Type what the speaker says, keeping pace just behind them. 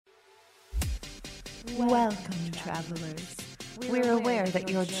Welcome, travelers. We're aware that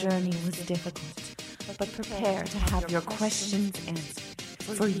your journey was difficult, but prepare to have your questions answered,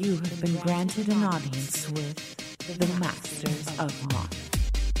 for you have been granted an audience with the Masters of Modern.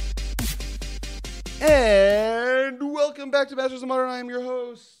 And welcome back to Masters of Modern. I am your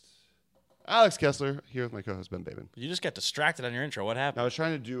host, Alex Kessler, here with my co-host, Ben Babin. You just got distracted on your intro. What happened? I was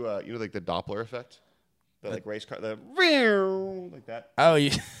trying to do, like the Doppler effect. The race car, like that. Oh,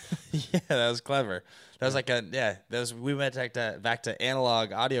 yeah, that was clever. That was we went back to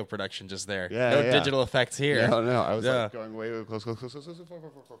analog audio production just there. No digital effects here. No, I was like going way close.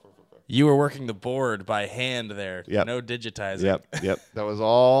 You were working the board by hand there. Yep. No digitizing. Yep. That was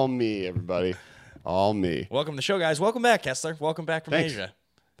all me, everybody. All me. Welcome to the show, guys. Welcome back, Kessler. Welcome back from Thanks. Asia.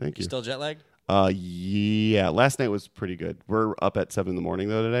 Thank you. Still jet lagged? Yeah. Last night was pretty good. We're up at 7 a.m.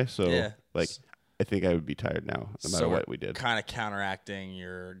 though today, so I think I would be tired now, no matter what we did. Kind of counteracting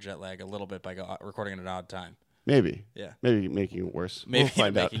your jet lag a little bit by recording at an odd time. Maybe. Yeah. Maybe making it worse. Maybe we'll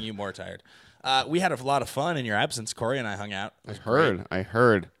find making out. you more tired. We had a lot of fun in your absence. Corey and I hung out. I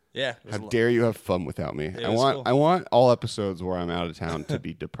heard. Yeah. How dare you have fun without me? I want all episodes where I'm out of town to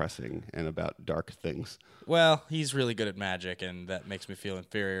be depressing and about dark things. Well, he's really good at magic, and that makes me feel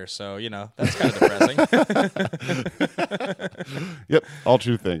inferior. So, that's kind of depressing. Yep, all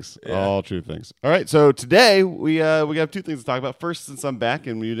true things. Yeah. All true things. All right, so today we have two things to talk about. First, since I'm back,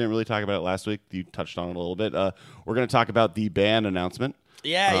 and we didn't really talk about it last week, you touched on it a little bit. We're going to talk about the band announcement.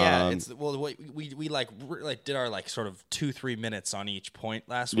 Yeah. We did our sort of 2-3 minutes on each point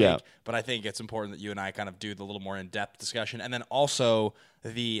last week. Yeah. But I think it's important that you and I kind of do the little more in-depth discussion, and then also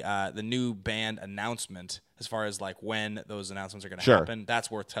the new band announcement as far as when those announcements are going to happen.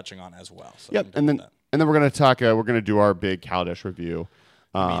 That's worth touching on as well. So yep, and then we're going to talk. We're going to do our big Kaladesh review.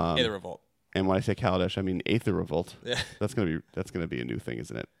 Aether Revolt. And when I say Kaladesh, I mean Aether Revolt. Yeah. That's going to be a new thing,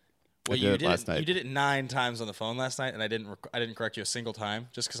 isn't it? Well, you did it 9 times on the phone last night, and I didn't correct you a single time,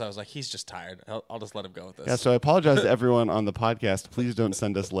 just because I was like, he's just tired. I'll just let him go with this. Yeah, so I apologize to everyone on the podcast. Please don't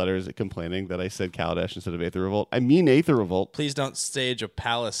send us letters complaining that I said Kaladesh instead of Aether Revolt. I mean Aether Revolt. Please don't stage a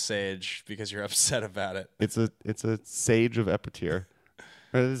palace sage because you're upset about it. It's a sage of Epityr.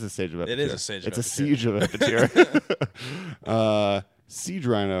 It is a sage of Epityr. It is a sage of Epityr. It's a siege of Epityr. Siege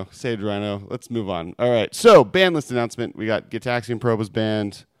Rhino, Sage Rhino. Let's move on. All right, so band list announcement. We got Gitaxian Probe was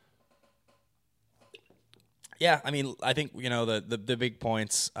banned. Yeah, I mean, I think, the big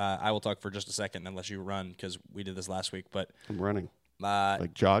points, I will talk for just a second unless you run because we did this last week. But I'm running.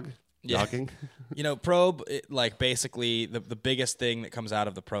 Jogging? Probe, basically the biggest thing that comes out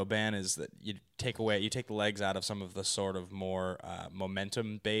of the Probe ban is that you take the legs out of some of the sort of more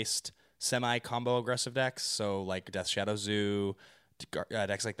momentum-based semi-combo aggressive decks. So Death Shadow Zoo,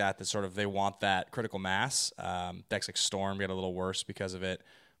 decks like that sort of, they want that critical mass. Decks like Storm get a little worse because of it.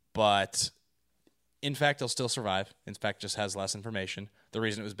 But in fact, they'll still survive. In fact, just has less information. The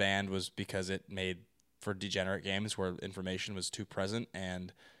reason it was banned was because it made for degenerate games where information was too present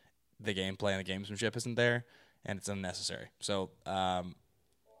and the gameplay and the gamesmanship isn't there, and it's unnecessary. So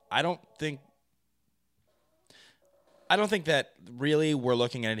I don't think that really we're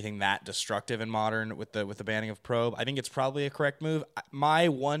looking at anything that destructive in Modern with the banning of Probe. I think it's probably a correct move. My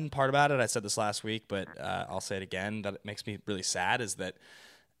one part about it, I said this last week, but I'll say it again, that it makes me really sad, is that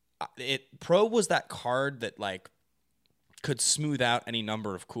Probe was that card that could smooth out any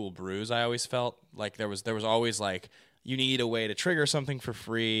number of cool brews. I always felt there was always you need a way to trigger something for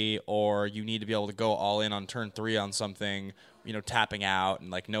free, or you need to be able to go all in on turn 3 on something, tapping out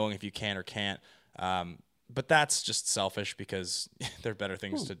and knowing if you can or can't. But that's just selfish because there are better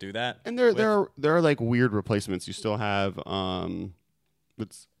things to do that. And there are weird replacements. You still have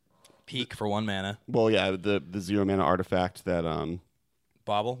Peak for 1 mana. Well, yeah, the 0 mana artifact that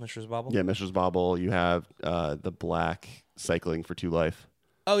Bauble, Mishra's Bauble? Yeah, Mishra's Bauble. You have the black cycling for 2 life.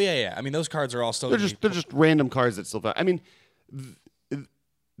 Oh, yeah. I mean, those cards are all still... They're just random cards that still... I mean,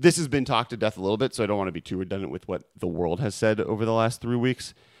 this has been talked to death a little bit, so I don't want to be too redundant with what the world has said over the last 3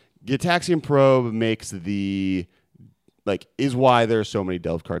 weeks. Gitaxian Probe makes is why there are so many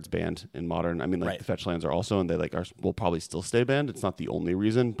Delve cards banned in Modern. I mean, right. The fetch lands are also, and they will probably still stay banned. It's not the only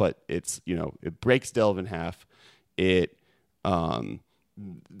reason, but it's, it breaks Delve in half. It...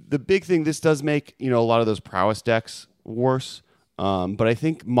 the big thing, this does make, a lot of those prowess decks worse. But I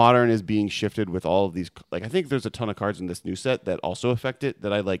think Modern is being shifted with all of these. I think there's a ton of cards in this new set that also affect it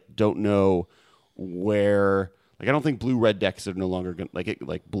that I don't know where. I don't think blue-red decks are no longer going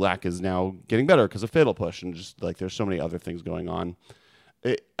to, black is now getting better because of Fatal Push and just there's so many other things going on.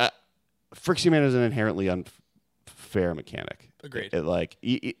 Phyrexian Mana is an inherently fair mechanic. Agreed.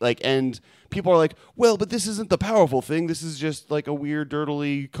 And people are like, well, but this isn't the powerful thing. This is just like a weird,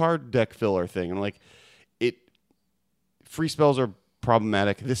 dirtily card deck filler thing. And like, free spells are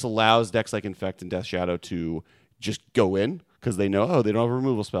problematic. This allows decks like Infect and Death Shadow to just go in because they know, they don't have a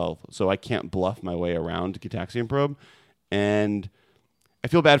removal spell, so I can't bluff my way around Gitaxian Probe. And I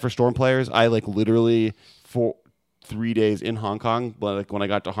feel bad for Storm players. I literally for 3 days in Hong Kong, but when I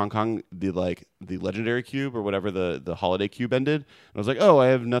got to Hong Kong, the Legendary Cube or whatever the Holiday Cube ended, I was like, oh, I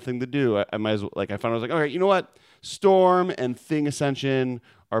have nothing to do. I might as well. I found I was like, all right, you know what? Storm and Thing Ascension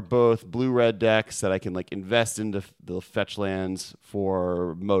are both blue-red decks that I can invest into the fetch lands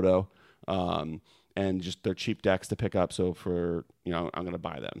for Moto, and just they're cheap decks to pick up. So for I'm gonna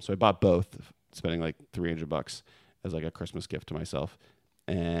buy them. So I bought both, spending $300 as a Christmas gift to myself.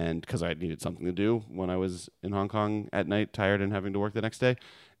 And because I needed something to do when I was in Hong Kong at night, tired and having to work the next day.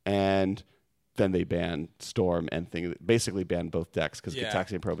 And then they banned Storm and Thing, basically banned both decks because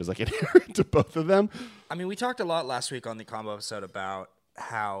Gitaxian Probe is inherent to both of them. I mean, we talked a lot last week on the combo episode about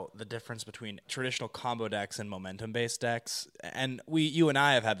how the difference between traditional combo decks and momentum-based decks, and you and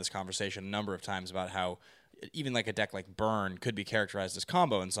I have had this conversation a number of times about how even a deck like Burn could be characterized as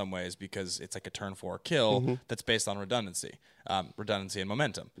combo in some ways because it's a turn 4 kill that's based on redundancy and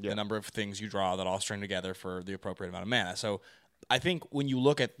momentum. The number of things you draw that all string together for the appropriate amount of mana. So I think when you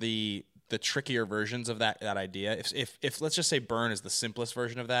look at the trickier versions of that idea, if let's just say Burn is the simplest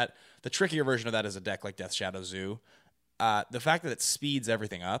version of that, the trickier version of that is a deck like Death Shadow Zoo. The fact that it speeds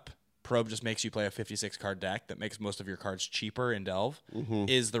everything up, Probe just makes you play a 56 card deck that makes most of your cards cheaper in Delve,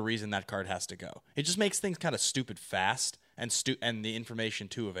 is the reason that card has to go. It just makes things kind of stupid fast and the information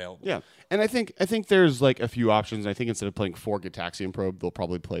too available. Yeah, and I think there's a few options. I think instead of playing 4 Gitaxian Probe, they'll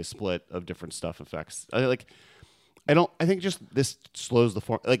probably play a split of different stuff effects. I think just this slows the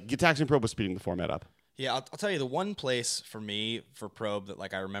form. Gitaxian Probe was speeding the format up. Yeah, I'll tell you the one place for me for Probe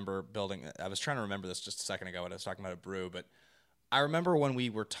that I remember building. I was trying to remember this just a second ago when I was talking about a brew, but I remember when we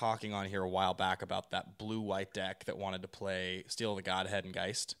were talking on here a while back about that blue-white deck that wanted to play Steel of the Godhead and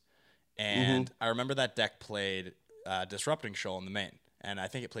Geist. And I remember that deck played Disrupting Shoal in the main. And I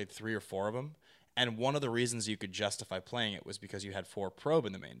think it played 3 or 4 of them. And one of the reasons you could justify playing it was because you had 4 Probe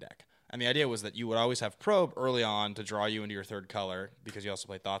in the main deck. And the idea was that you would always have Probe early on to draw you into your 3rd color because you also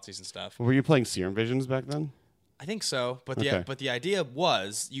play Thoughtseize and stuff. Were you playing Serum Visions back then? I think so. But the idea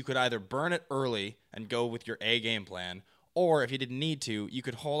was you could either burn it early and go with your A game plan, or if you didn't need to, you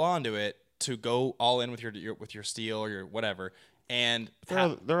could hold on to it to go all in with your steel or your whatever. And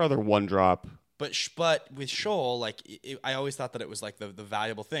there are other 1-drop. But with Shoal, I always thought that it was the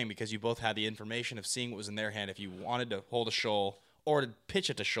valuable thing because you both had the information of seeing what was in their hand if you wanted to hold a Shoal or to pitch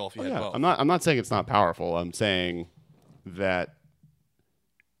it to Shoal if you had both. I'm not saying it's not powerful. I'm saying that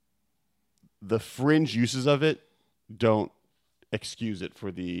the fringe uses of it don't excuse it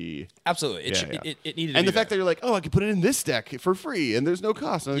for the absolutely it needed to and be the fact that you're I could put it in this deck for free and there's no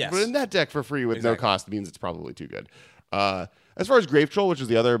cost, and I can put it in that deck for free with no cost means it's probably too good. As far as Grave Troll, which is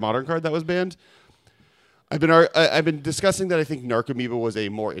the other modern card that was banned, I've been discussing that I think Narcomoeba was a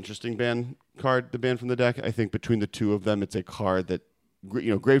more interesting card to ban from the deck. I think between the two of them, it's a card that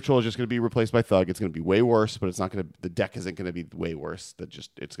Grave Troll is just going to be replaced by Thug. It's going to be way worse, but it's not going to. The deck isn't going to be way worse.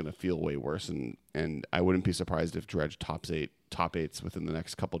 It's going to feel way worse, and I wouldn't be surprised if Dredge top eights within the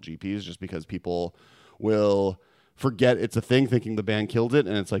next couple GPs, just because people will forget it's a thing, thinking the ban killed it,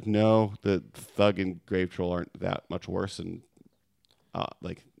 and it's no, the Thug and Grave Troll aren't that much worse, and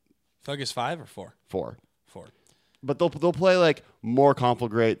Thug is 5 or 4? 4. 4. But they'll play more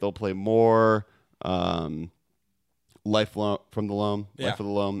Conflagrate. They'll play more Life from the Loam, Life of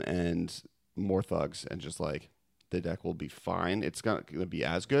the Loam, and more Thugs, and just the deck will be fine. It's not going to be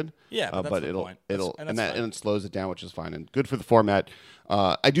as good. Yeah, but it'll and it slows it down, which is fine and good for the format.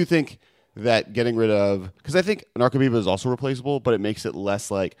 I do think that getting rid of, because I think Narcomoeba is also replaceable, but it makes it less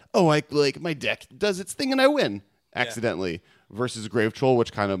my deck does its thing and I win accidentally, versus Grave Troll,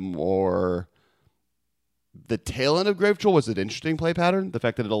 which kind of more. The tail end of Grave Troll was an interesting play pattern. The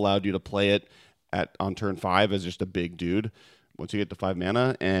fact that it allowed you to play it on turn 5 as just a big dude once you get to 5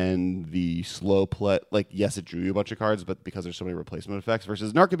 mana, and the slow play, yes, it drew you a bunch of cards, but because there's so many replacement effects,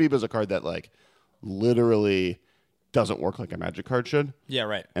 versus Narcomoeba is a card that literally doesn't work like a Magic card should. Yeah,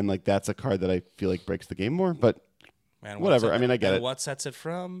 right. And that's a card that I feel breaks the game more, but whatever. I get it. What sets it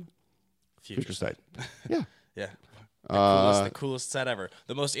from? Future Sight. Yeah. Yeah. The coolest set ever.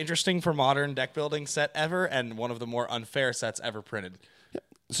 The most interesting for modern deck building set ever, and one of the more unfair sets ever printed. Yeah.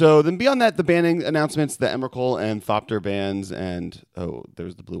 So then beyond that, the banning announcements, the Emrakul and Thopter bans, and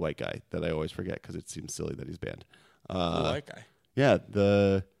there's the blue-white guy that I always forget because it seems silly that he's banned. Blue-white guy? Yeah,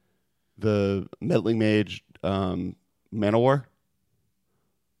 the Meddling Mage Manowar.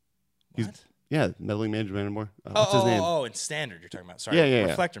 What? Yeah, Meddling Mage Manowar. What's his name? Oh, in Standard you're talking about. Sorry. Yeah.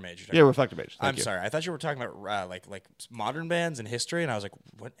 Reflector Mage you're talking Yeah, about. Reflector Mage. I'm sorry. I thought you were talking about like modern bands in history, and I was like,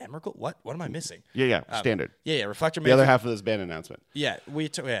 what? Emrakul? What am I missing? Yeah. Standard. Yeah. Reflector Mage. The other half of this band announcement. Yeah,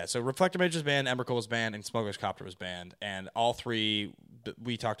 so Reflector Mage was banned, Emrakul was banned, and Smuggler's Copter was banned, and all three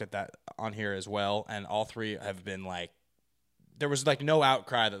we talked at that on here as well, and all three have been like, there was like no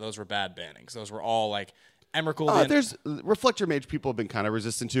outcry that those were bad bannings. Those were all like Emrakul. There's Reflector Mage people have been kind of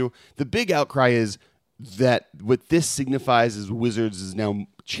resistant to. The big outcry is that what this signifies is Wizards is now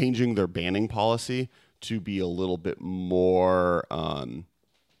changing their banning policy to be a little bit more,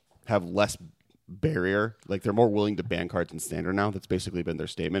 have less barrier. Like they're more willing to ban cards in Standard now. That's basically been their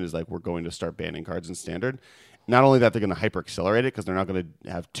statement, is like, we're going to start banning cards in Standard. Not only that, they're going to hyper accelerate it because they're not going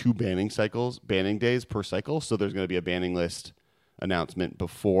to have 2 banning days per cycle. So there's going to be a banning list announcement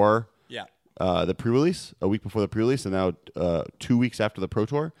before the pre-release, a week before the pre-release, and now 2 weeks after the Pro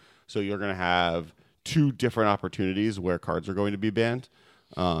Tour. So you're going to have 2 different opportunities where cards are going to be banned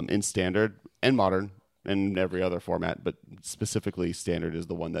in Standard and Modern and every other format, but specifically Standard is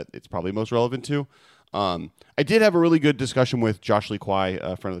the one that it's probably most relevant to. I did have a really good discussion with Josh Lee Kwai,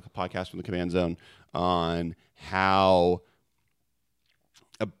 a friend of the podcast from the Command Zone, on how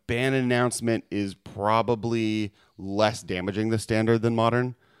a ban announcement is probably less damaging to Standard than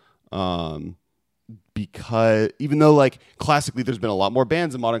Modern. Because even though like classically there's been a lot more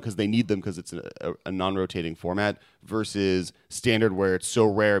bans in Modern because they need them because it's a non-rotating format versus Standard where it's so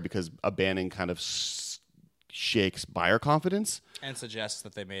rare because a banning kind of shakes buyer confidence and suggests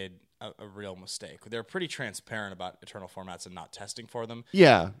that they made a real mistake. They're pretty transparent about Eternal formats and not testing for them.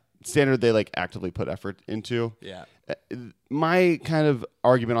 Yeah. Standard they like actively put effort into. Yeah. My kind of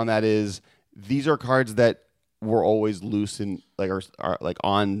argument on that is these are cards that were always loose and like are like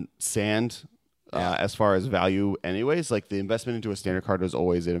on sand. As far as value anyways, like the investment into a Standard card is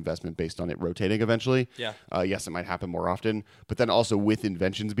always an investment based on it rotating eventually. Yeah. Yes, it might happen more often, but then also with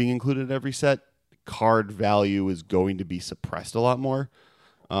inventions being included in every set, card value is going to be suppressed a lot more.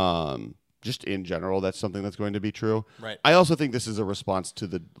 Just in general, that's something that's going to be true. Right. I also think this is a response to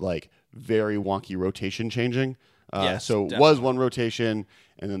the like very wonky rotation changing. Yes, so definitely. it was one rotation,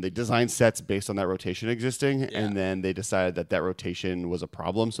 and then they designed sets based on that rotation existing, and then they decided that that rotation was a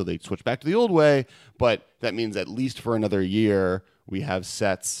problem, so they switched back to the old way. But that means at least for another year, we have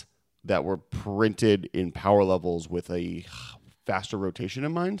sets that were printed in power levels with a faster rotation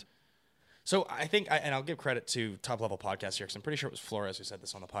in mind. So I think, and I'll give credit to Top Level Podcast here because I'm pretty sure it was Flores who said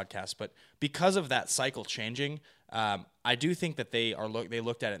this on the podcast, but because of that cycle changing, I do think that they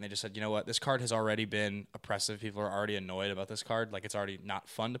looked at it and they just said, you know what, this card has already been oppressive. People are already annoyed about this card. Like it's already not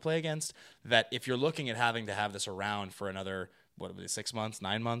fun to play against. That if you're looking at having to have this around for another, 6 months,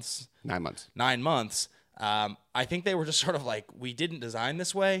 9 months? 9 months. 9 months. I think they were just sort of like, we didn't design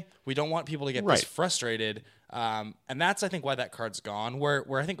this way. We don't want people to get this frustrated. And that's, I think, why that card's gone.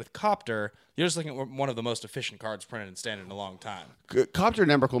 Where I think with Copter, you're just looking at one of the most efficient cards printed in Standard in a long time. Copter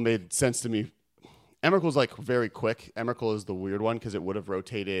and Emrakul made sense to me. Emrakul's like very quick. Emrakul is the weird one because it would have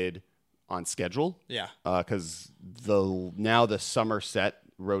rotated on schedule. Yeah. Because the summer set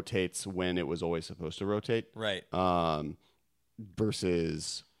rotates when it was always supposed to rotate. Right.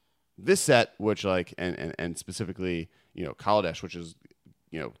 Versus this set, which like and specifically, Kaladesh, which is,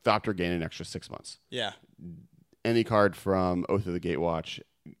 Thopter gain an extra 6 months. Yeah. Any card from Oath of the Gatewatch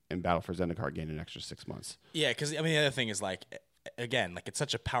and Battle for Zendikar gain an extra 6 months. Yeah, because the other thing is like, again, like it's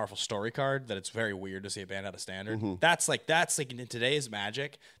such a powerful story card that it's very weird to see it banned out of Standard. Mm-hmm. That's like in today's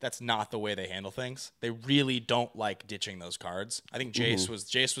Magic, that's not the way they handle things. They really don't like ditching those cards. I think Jace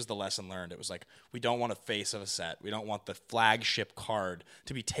was the lesson learned. It was like, we don't want a face of a set. We don't want the flagship card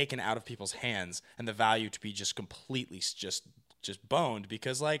to be taken out of people's hands and the value to be just completely just boned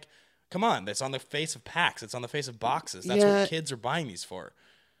because like, come on, that's on the face of packs. It's on the face of boxes. That's what kids are buying these for.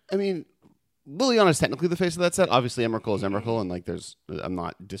 I mean, Liliana is technically the face of that set. Obviously, Emrakul is Emrakul, and like, I'm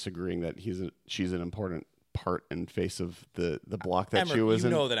not disagreeing that she's an important part and face of the block that she was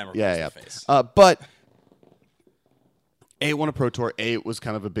in. You know that Emrakul is the face. But A, it won a Pro Tour. A, it was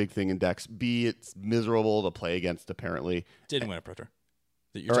kind of a big thing in decks. B, it's miserable to play against. Apparently, didn't win a Pro Tour.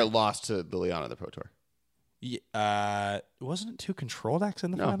 Or it lost to Liliana the Pro Tour. Wasn't it 2 control decks in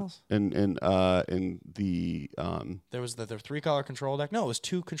the finals? In the there was the 3-color control deck. No, it was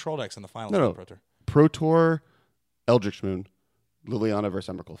 2 control decks in the finals. No. Pro Tour. Pro Tour, Eldritch Moon, Liliana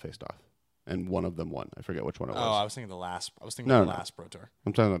versus Emrakul faced off, and one of them won. I forget which one it was. Oh, I was thinking the last. Last Pro Tour.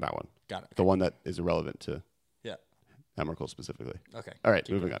 I'm talking about that one. Got it. Okay. The one that is irrelevant to Emrakul specifically. Okay. All right,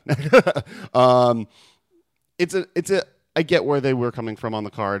 moving on. It's I get where they were coming from on the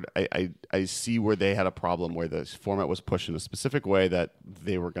card. I see where they had a problem where the format was pushed in a specific way that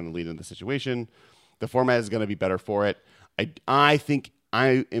they were going to lead into the situation. The format is going to be better for it. I think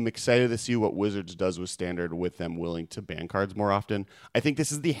I am excited to see what Wizards does with Standard with them willing to ban cards more often. I think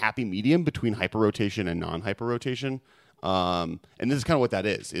this is the happy medium between hyper-rotation and non-hyper-rotation. And this is kind of what that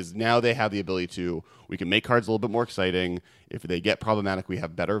is now they have the ability we can make cards a little bit more exciting. If they get problematic, we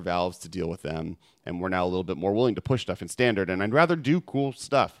have better valves to deal with them. And we're now a little bit more willing to push stuff in Standard. And I'd rather do cool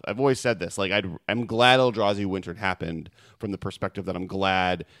stuff. I've always said this. Like, I'm glad Eldrazi Winter happened from the perspective that I'm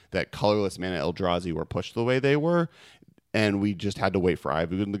glad that colorless mana Eldrazi were pushed the way they were. And we just had to wait for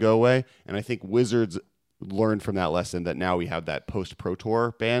Ivogin to go away. And I think Wizards learned from that lesson that now we have that post-Pro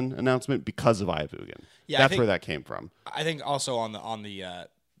Tour ban announcement because of Ivogin. Yeah, that's where that came from. I think also on the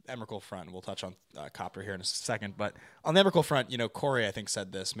Emrakul front, we'll touch on Copter here in a second, but on the Emrakul front, Corey, I think,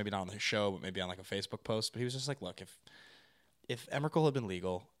 said this, maybe not on his show, but maybe on like a Facebook post, but he was just like, look, if Emrakul had been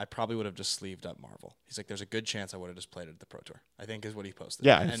legal, I probably would have just sleeved up Marvel. He's like, there's a good chance I would have just played it at the Pro Tour, I think is what he posted.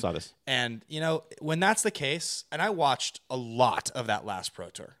 Yeah, I saw this. And, when that's the case, and I watched a lot of that last Pro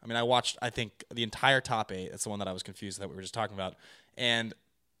Tour. I mean, I think, the entire top 8. That's the one that I was confused that we were just talking about. And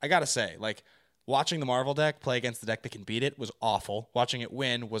I got to say, like, watching the Marvel deck play against the deck that can beat it was awful. Watching it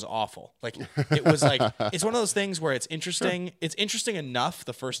win was awful. Like, it was like, it's one of those things where it's interesting. Sure. It's interesting enough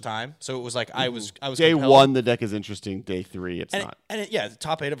the first time. So it was like, I was day compelled. 1, the deck is interesting. Day 3, it's not. The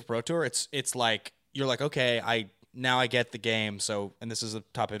top 8 of a Pro Tour, it's like, you're like, okay, now I get the game. So, and this is a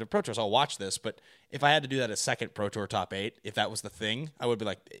top 8 of Pro Tour, so I'll watch this. But if I had to do that a second Pro Tour top 8, if that was the thing, I would be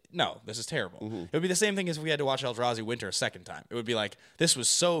like, no, this is terrible. Mm-hmm. It would be the same thing as if we had to watch Eldrazi Winter a second time. It would be like, this was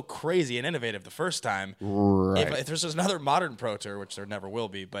so crazy and innovative the first time. Right. If there's another modern Pro Tour, which there never will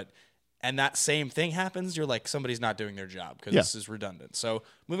be, and that same thing happens, you're like, somebody's not doing their job because this is redundant. So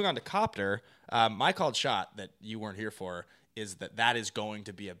moving on to Copter, my called shot that you weren't here for is that is going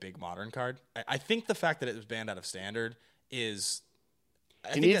to be a big modern card. I think the fact that it was banned out of Standard is...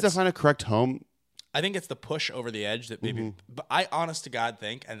 He needs to find a correct home. I think it's the push over the edge that maybe... But I honest to God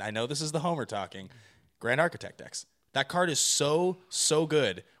think, and I know this is the Homer talking, Grand Architect decks. That card is so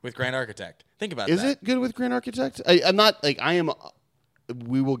good with Grand Architect. Think about that. Is it good with Grand Architect? I'm not... Like, I am...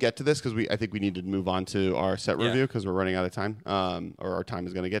 We will get to this because I think we need to move on to our set review because we're running out of time, or our time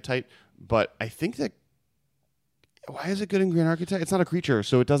is going to get tight. But I think that... Why is it good in Grand Architect? It's not a creature,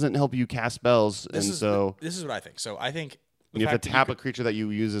 so it doesn't help you cast spells. This is what I think. So I think... You have to tap a creature that you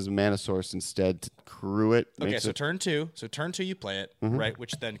use as a mana source instead to crew it. Okay, so turn 2. So turn 2 you play it, right?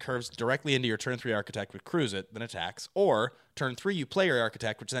 Which then curves directly into your turn 3 Architect, which crews it, then attacks. Or turn 3 you play your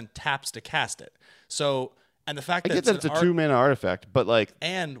Architect, which then taps to cast it. So, and the fact that I get that it's a 2-mana artifact, but like...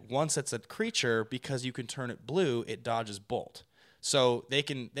 And once it's a creature, because you can turn it blue, it dodges Bolt. So they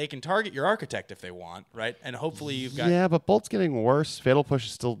can target your Architect if they want, right? And hopefully you've got... Yeah, but Bolt's getting worse. Fatal Push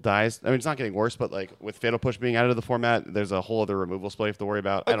still dies. I mean, it's not getting worse, but like with Fatal Push being added to the format, there's a whole other removal spell you have to worry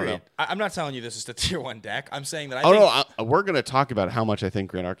about. Agreed. I don't know. I'm not telling you this is the tier 1 deck. I'm saying that we're going to talk about how much I think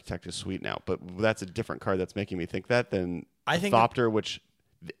Grand Architect is sweet now, but that's a different card that's making me think that than Thopter, which...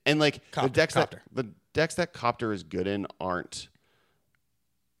 And like the decks that Copter is good in aren't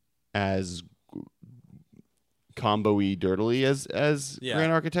as combo-y dirtily as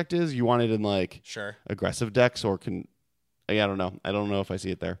Grand Architect is. You want it in like aggressive decks or I don't know. I don't know if I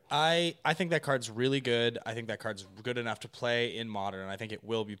see it there. I think that card's really good. I think that card's good enough to play in Modern. I think it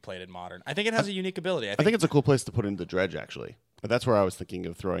will be played in Modern. I think it has a unique ability. I think it's a cool place to put into Dredge, actually. But that's where I was thinking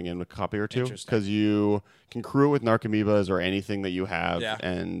of throwing in a copy or two. Because you can crew it with Narcomoebas or anything that you have,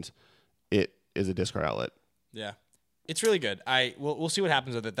 and it is a discard outlet. Yeah. It's really good. We'll see what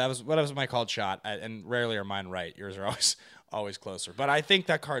happens with it. That was my called shot, and rarely are mine right. Yours are always closer. But I think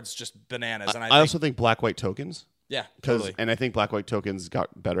that card's just bananas. And I also think black-white tokens. Yeah, totally. And I think black-white tokens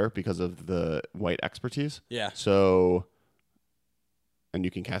got better because of the white expertise. Yeah. So, and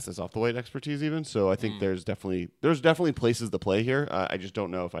you can cast this off the white expertise even. So I think there's definitely places to play here. I just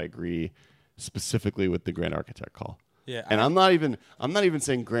don't know if I agree specifically with the Grand Architect call. Yeah, and I'm not even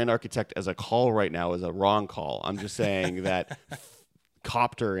saying Grand Architect as a call right now is a wrong call. I'm just saying that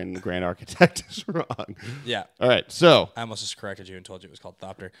Copter and Grand Architect is wrong. Yeah. All right. So I almost just corrected you and told you it was called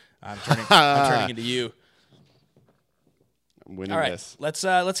Thopter. I'm turning into you. I'm winning All right, this.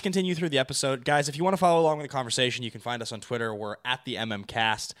 Let's continue through the episode, guys. If you want to follow along with the conversation, you can find us on Twitter. We're at the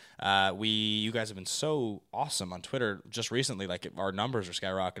MMCast. You guys have been so awesome on Twitter just recently. Like our numbers are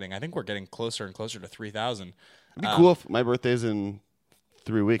skyrocketing. I think we're getting closer and closer to 3,000. It'd be cool if my birthday's in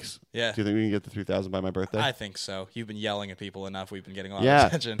 3 weeks. Yeah. Do you think we can get to 3,000 by my birthday? I think so. You've been yelling at people enough. We've been getting a lot of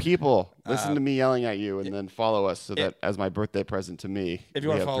attention. People, listen to me yelling at you and then follow us so that as my birthday present to me, if you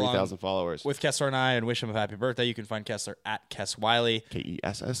want to follow 3,000 followers. With Kessler and I and wish him a happy birthday, you can find Kessler at Kess Wiley.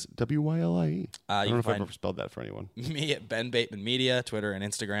 KESSWYLIE. I don't know if I've ever spelled that for anyone. Me at Ben Bateman Media, Twitter and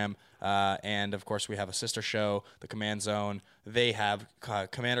Instagram. And, of course, we have a sister show, The Command Zone. They have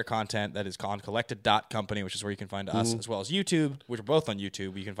Commander content that is on collected.company, which is where you can find us, as well as YouTube, which are both on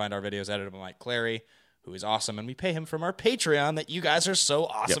YouTube. You can find our videos edited by Mike Clary, who is awesome. And we pay him from our Patreon that you guys are so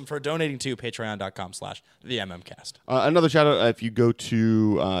awesome for donating to, patreon.com/TheMMCast. Another shout out, if you go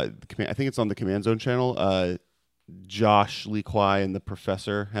to, I think it's on the Command Zone channel, Josh Lee Kwai and the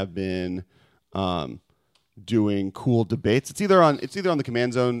Professor have been doing cool debates. It's either on the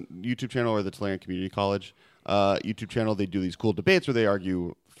Command Zone YouTube channel or the Tolarian Community College YouTube channel. They do these cool debates where they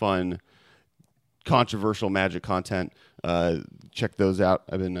argue fun, controversial Magic content. Check those out.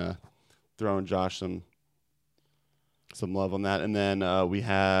 I've been throwing Josh some love on that. And then I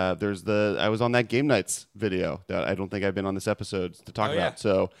was on that Game Nights video that I don't think I've been on this episode to talk about.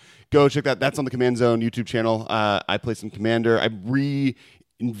 So go check that. That's on the Command Zone YouTube channel. I play some Commander. I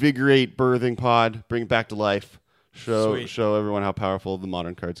reinvigorate Birthing Pod, bring it back to life, show everyone how powerful the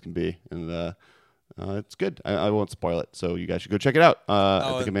modern cards can be. And it's good. I won't spoil it. So you guys should go check it out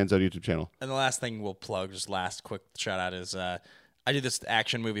at the Command Zone YouTube channel. And the last thing we'll plug, just last quick shout out, is I do this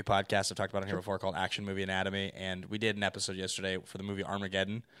action movie podcast I've talked about on here before called Action Movie Anatomy, and we did an episode yesterday for the movie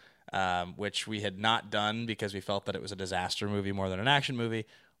Armageddon, which we had not done because we felt that it was a disaster movie more than an action movie.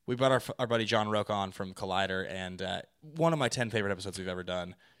 We brought our buddy John Roque on from Collider, and one of my 10 favorite episodes we've ever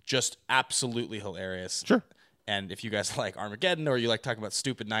done. Just absolutely hilarious. Sure. And if you guys like Armageddon or you like talking about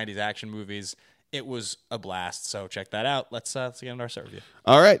stupid 90s action movies, it was a blast. So check that out. Let's get into our set review.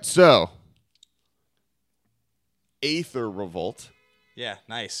 All right, so Aether Revolt. Yeah,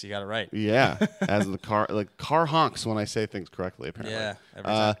 nice. You got it right. Yeah, as the car honks when I say things correctly, apparently. Yeah, every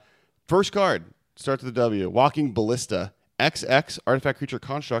time. First card, starts with a W. Walking Ballista. XX, artifact creature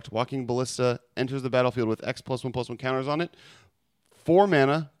construct. Walking Ballista enters the battlefield with X +1/+1 counters on it. 4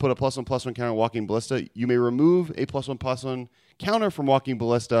 mana, put a +1/+1 counter on Walking Ballista. You may remove a +1/+1 counter from Walking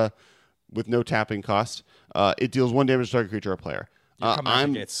Ballista with no tapping cost. It deals 1 damage to target creature or player.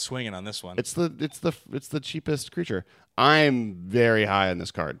 It's swinging on this one. It's the cheapest creature. I'm very high on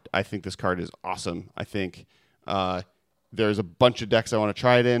this card. I think this card is awesome. I think there's a bunch of decks I want to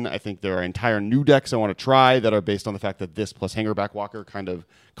try it in. I think there are entire new decks I want to try that are based on the fact that this plus Hangerback Walker kind of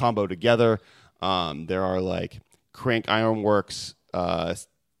combo together. There are like Crank Ironworks,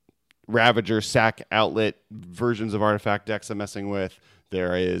 Ravager, Sack Outlet versions of artifact decks I'm messing with.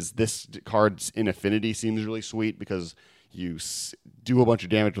 There is this card's in Affinity seems really sweet because you do a bunch of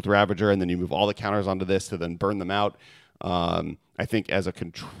damage with Ravager and then you move all the counters onto this to then burn them out. I think as a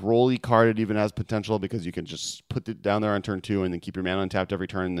control-y card, it even has potential because you can just put it down there on turn 2 and then keep your mana untapped every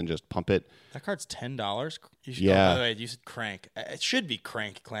turn and then just pump it. That card's $10. Yeah. By the way, you said Crank. It should be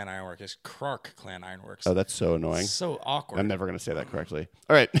Crank Clan Ironworks. It's Krark Clan Ironworks. Oh, that's so annoying. So awkward. I'm never going to say that correctly.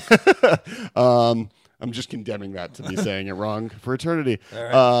 All right. I'm just condemning that to be saying it wrong for eternity.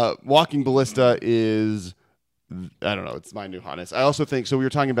 Right. Walking Ballista is... I don't know. It's my new hotness. I also think, so we were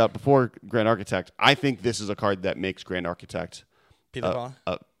talking about before Grand Architect, I think this is a card that makes Grand Architect Pilipala.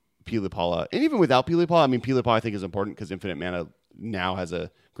 And even without Pilipala, I mean, Pilipala I think is important because Infinite Mana now has a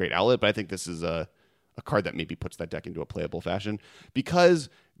great outlet, but I think this is a card that maybe puts that deck into a playable fashion because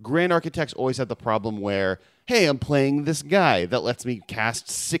Grand Architects always had the problem where, hey, I'm playing this guy that lets me cast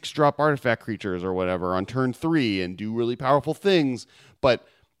 6-drop artifact creatures or whatever on turn 3 and do really powerful things, but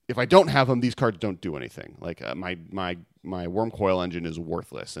if I don't have them, these cards don't do anything. Like my Worm Coil Engine is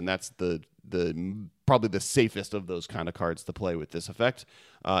worthless, and that's the probably the safest of those kind of cards to play with this effect,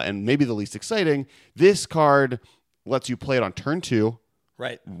 and maybe the least exciting. This card lets you play it on turn 2,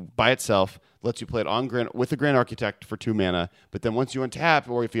 right, by itself. Lets you play it with the Grand Architect for 2 mana, but then once you untap,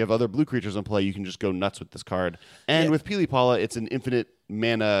 or if you have other blue creatures in play, you can just go nuts with this card. And with Pilipala, it's an infinite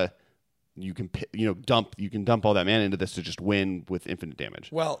mana. You can dump all that mana into this to just win with infinite damage.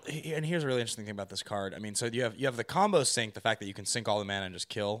 Well, and here's a really interesting thing about this card. I mean, so you have the combo sync, the fact that you can sync all the mana and just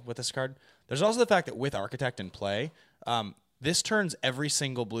kill with this card. There's also the fact that with Architect in play, this turns every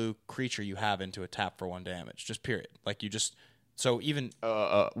single blue creature you have into a tap for 1 damage. Just period. Like you just even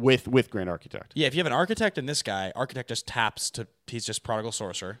with Grand Architect. Yeah, if you have an Architect and this guy, Architect just taps to he's just Prodigal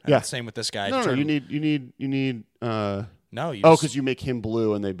Sorcerer. And same with this guy. No, you need. No, because you make him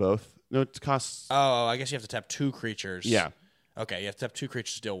blue and they both. No, it costs. Oh, I guess you have to tap 2 creatures. Yeah. Okay, you have to tap 2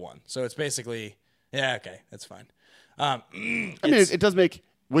 creatures to deal 1. So it's basically, okay, that's fine. I mean, it does make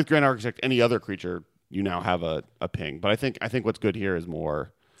with Grand Architect any other creature you now have a ping. But I think what's good here is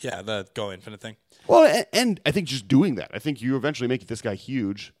more. Yeah, the go infinite thing. Well, and I think just doing that. I think you eventually make this guy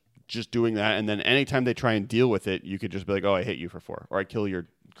huge. Just doing that, and then anytime they try and deal with it, you could just be like, "Oh, I hit you for 4, or I kill your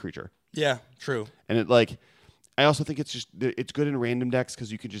creature." Yeah, true. And it like, I also think it's good in random decks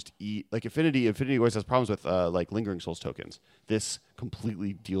because you can just eat like Affinity. Affinity always has problems with like Lingering Souls tokens. This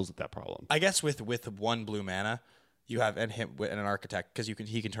completely deals with that problem. I guess with 1 blue mana, you have and him and an Architect because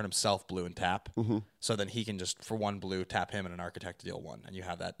he can turn himself blue and tap. Mm-hmm. So then he can just for 1 blue tap him and an Architect to deal 1, and you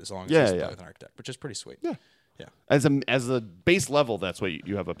have that as long as he's with an Architect, which is pretty sweet. Yeah. Yeah. As a base level, that's what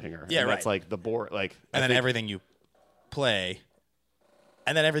you have a pinger. Yeah, and right. That's like the board, like, and then everything you play.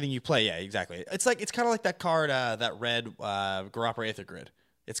 Yeah, exactly. It's kind of like that card, that red Garapra Aether Grid.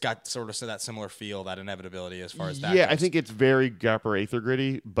 It's got sort of that similar feel, that inevitability as far as that. Yeah, goes. I think it's very Garapra Aether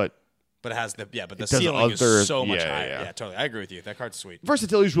Gritty, but it has the ceiling is so much higher. Yeah, totally. I agree with you. That card's sweet.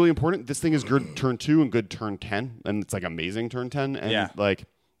 Versatility is really important. This thing is good turn 2 and good turn 10, and it's like amazing turn 10. And like,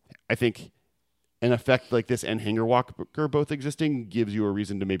 I think an effect like this and Hanger Walker both existing gives you a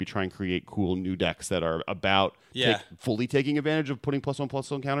reason to maybe try and create cool new decks that are about fully taking advantage of putting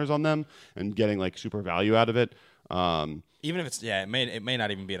 +1/+1 counters on them and getting like super value out of it. Even if it's it may not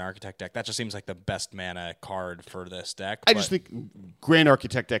even be an Architect deck. That just seems like the best mana card for this deck. I just think Grand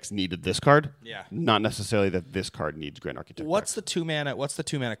Architect decks needed this card. Yeah, not necessarily that this card needs Grand Architect. What's the 2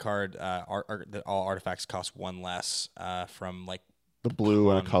 mana card? That all artifacts cost 1 less from like. The blue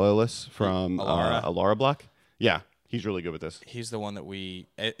and a colorless from Alara Block. Yeah, he's really good with this. He's the one that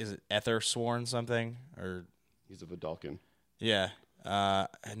is it Aether Sworn something? Or he's a Vidalkin. Yeah.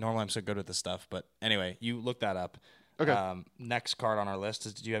 Normally I'm so good with this stuff, but anyway, you look that up. Okay. Next card on our list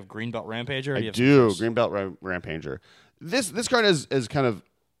is, do you have Greenbelt Rampager? I do. Greenbelt Rampager. This card is kind of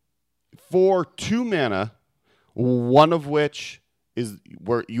for 2 mana, one of which is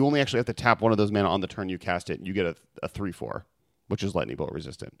where you only actually have to tap one of those mana on the turn you cast it, and you get a 3/4. Which is lightning bolt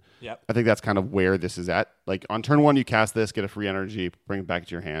resistant. Yep. I think that's kind of where this is at. Like on turn 1, you cast this, get a free energy, bring it back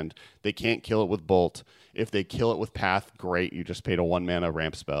to your hand. They can't kill it with bolt. If they kill it with path, great. You just paid a 1 mana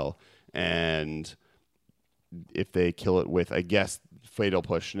ramp spell. And if they kill it with, I guess, fatal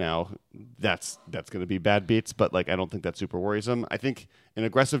push now, that's going to be bad beats. But like, I don't think that's super worrisome. I think in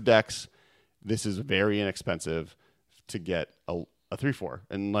aggressive decks, this is very inexpensive to get a 3/4,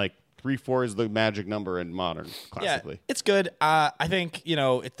 and like. 3/4 is the magic number in Modern, classically. Yeah, it's good. I think,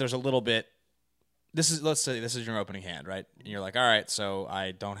 there's a little bit. Let's say this is your opening hand, right? And you're like, all right, so I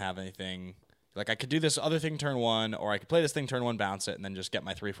don't have anything. Like, I could do this other thing turn 1, or I could play this thing turn 1, bounce it, and then just get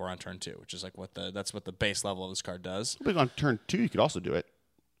my 3/4 on turn 2, which is like that's what the base level of this card does. But on turn 2, you could also do it.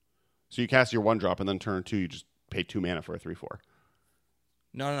 So you cast your 1-drop, and then turn 2, you just pay 2 mana for a 3/4.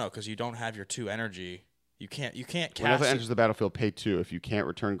 No, because you don't have your 2 energy. You can't cast. Whenever it enters the battlefield, pay 2. If you can't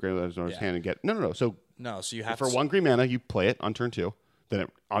return Grandmother's hand and get no. So you have for 1 green mana, you play it on turn 2. Then it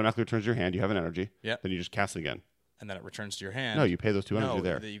automatically returns to your hand. You have an energy. Yeah. Then you just cast it again. And then it returns to your hand. No, you pay those 2 energy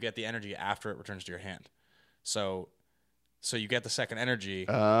there. You get the energy after it returns to your hand. So you get the second energy.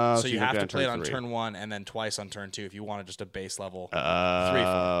 So you have to play it on turn 1 and then twice on turn 2 if you wanted just a base level 3/4.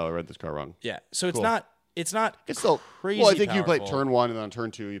 I read this card wrong. Yeah. So cool. It's not still crazy. Well, I think powerful. you play turn 1 and then on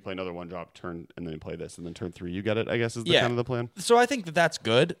turn 2 you play another 1-drop and then you play this and then turn 3 you get it. I guess is kind of the plan. So I think that's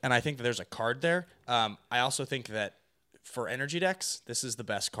good, and I think that there's a card there. I also think that for energy decks, this is the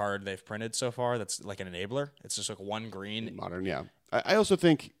best card they've printed so far. That's like an enabler. It's just like 1 green. In Modern, yeah. I also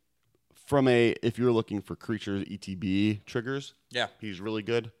think if you're looking for creatures ETB triggers, he's really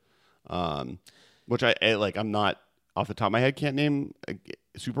good. Which I'm not off the top of my head can't name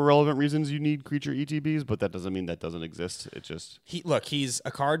super relevant reasons you need creature ETBs, but that doesn't mean that doesn't exist. It's just he's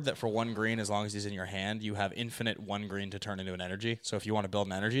a card that for 1 green, as long as he's in your hand, you have infinite 1 green to turn into an energy. So if you want to build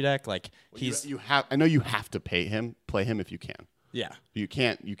an energy deck, I know you have to play him if you can. Yeah. You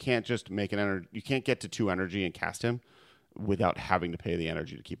can't just make an energy. You can't get to 2 energy and cast him without having to pay the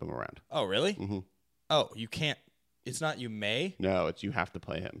energy to keep him around. Oh, really? Mm-hmm. Oh, you can't. It's not you may? No, it's you have to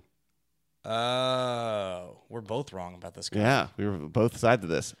play him. Oh, we're both wrong about this guy. Yeah, we were both sides of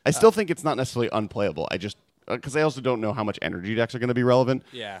this. I still think it's not necessarily unplayable. I just because I also don't know how much energy decks are going to be relevant.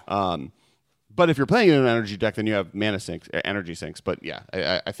 Yeah. But if you're playing in an energy deck, then you have mana sinks, energy sinks. But yeah,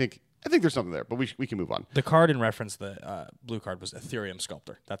 I think there's something there. But we can move on. The card in reference, the blue card was Ethereum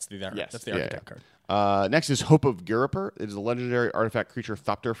Sculptor. That's the architect card. Next is Hope of Giriper. It is a legendary artifact creature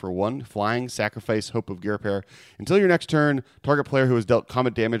Thopter for 1. Flying, sacrifice Hope of Giriper. Until your next turn, target player who has dealt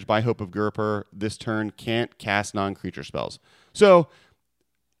combat damage by Hope of Giriper this turn can't cast non-creature spells. So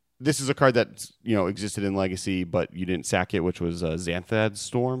this is a card that existed in Legacy, but you didn't sack it, which was Xanthid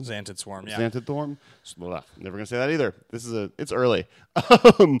Storm. Xanthid Swarm, yeah. Xanthid Storm. Never going to say that either. It's early.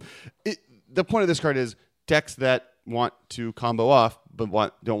 the point of this card is decks that want to combo off but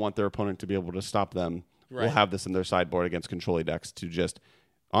don't want their opponent to be able to stop them will have this in their sideboard against controlling decks to just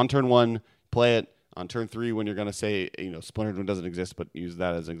on turn 1 play it. On turn 3, when you're going to say, Splinter Twin doesn't exist, but use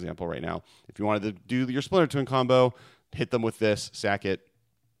that as an example right now. If you wanted to do your Splinter Twin combo, hit them with this, sack it,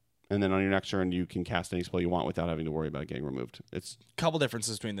 and then on your next turn, you can cast any spell you want without having to worry about getting removed. It's a couple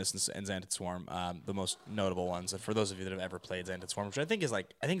differences between this and Xantid Swarm. The most notable ones, and for those of you that have ever played Xantid Swarm, which I think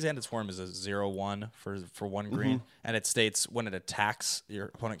Xantid Swarm is a 0/1 for 1 green, and it states when it attacks, your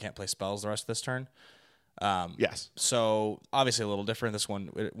opponent can't play spells the rest of this turn. Yes. So obviously a little different. This one,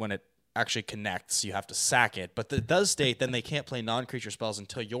 when it actually connects, you have to sack it, but it does state then they can't play non-creature spells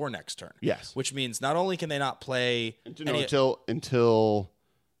until your next turn. Yes. Which means not only can they not play until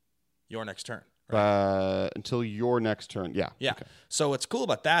your next turn. Right? Until your next turn. Yeah. Yeah. Okay. So what's cool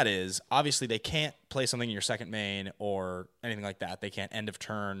about that is obviously they can't play something in your second main or anything like that. They can't end of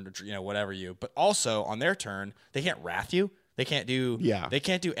turn, whatever but also on their turn, they can't wrath you. They can't do They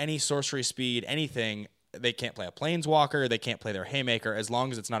can't do any sorcery speed, anything. They can't play a planeswalker. They can't play their haymaker as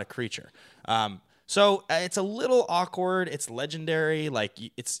long as it's not a creature. So it's a little awkward. It's legendary. Like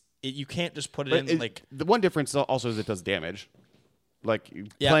you can't just put it in. The one difference also is it does damage.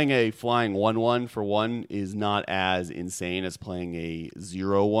 Playing a flying 1/1 for 1 is not as insane as playing a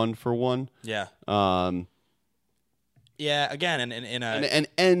 0/1 for 1. Yeah. Again,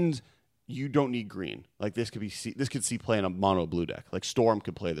 and you don't need green. This could see play in a mono blue deck. Storm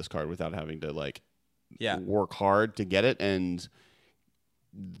could play this card without having to work hard to get it, and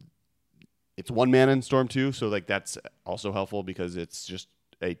it's 1 mana in Storm 2, so that's also helpful because it's just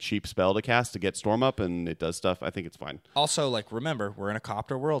a cheap spell to cast to get Storm up, and it does stuff. I think it's fine. Also, remember, we're in a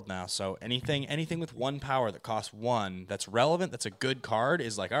copter world now, so anything with 1 power that costs 1 that's relevant, that's a good card,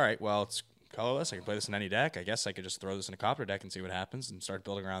 is all right, well, it's colorless. I can play this in any deck. I guess I could just throw this in a copter deck and see what happens and start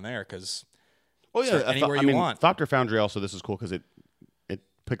building around there, because anywhere you want. Thopter Foundry also, this is cool because it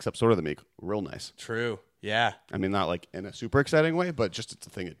picks up Sword of the Meek real nice. True. Yeah. I mean, not in a super exciting way, but just it's a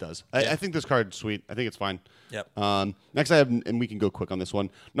thing it does. I think this card's sweet. I think it's fine. Yep. Next I have, and we can go quick on this one,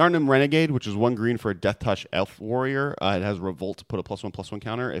 Narnum Renegade, which is 1 green for a Death Touch Elf Warrior. It has Revolt, put a +1/+1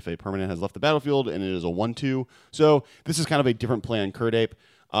 counter if a permanent has left the battlefield, and it is a 1/2. So this is kind of a different play on Curdape.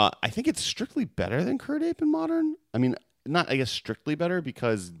 I think it's strictly better than Curdape in Modern. I mean, not, I guess, strictly better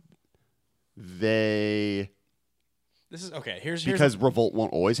because they... This is okay. Here's because Revolt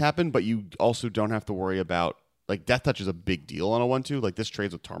won't always happen, but you also don't have to worry about Death Touch is a big deal on a 1/2. This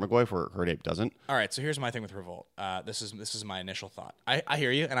trades with Tarmogoyf where Curdape doesn't. All right, so here's my thing with Revolt. This is my initial thought. I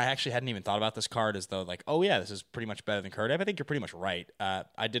hear you, and I actually hadn't even thought about this card as though oh yeah, this is pretty much better than Curdape. I think you're pretty much right.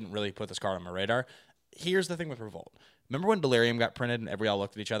 I didn't really put this card on my radar. Here's the thing with Revolt. Remember when Delirium got printed and we all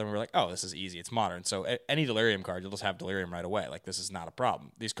looked at each other and we were like, oh, this is easy. It's Modern. So any Delirium card, you'll just have Delirium right away. This is not a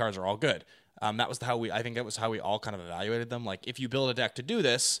problem. These cards are all good. I think that was how we all kind of evaluated them. If you build a deck to do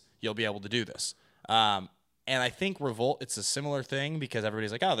this, you'll be able to do this. And I think Revolt, it's a similar thing because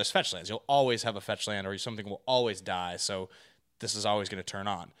everybody's like, oh, there's fetch lands. You'll always have a fetch land or something will always die. So this is always going to turn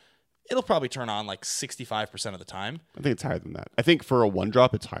on. It'll probably turn on 65% of the time. I think it's higher than that. I think for a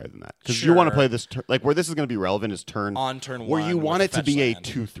 1-drop, it's higher than that. Because you want to play this, where this is going to be relevant is on turn 1. Where you want it to be a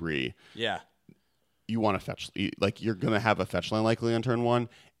 2/3. Yeah. You want to fetch, you're going to have a fetch land likely on turn 1.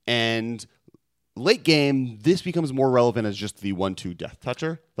 And late game, this becomes more relevant as just the 1/2 Death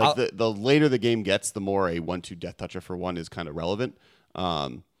Toucher. The later the game gets, the more a 1/2 Death Toucher for 1 is kind of relevant.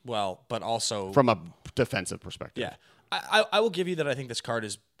 But also... from a defensive perspective. Yeah. I will give you that I think this card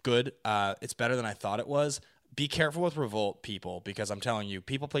is good. It's better than I thought it was. Be careful with Revolt, people, because I'm telling you,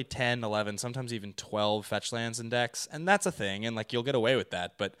 people play 10, 11, sometimes even 12 fetch lands in decks, and that's a thing, and you'll get away with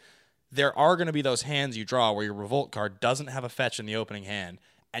that, but there are going to be those hands you draw where your Revolt card doesn't have a fetch in the opening hand,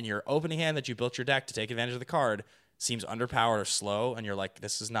 and your opening hand that you built your deck to take advantage of the card seems underpowered or slow, and you're like,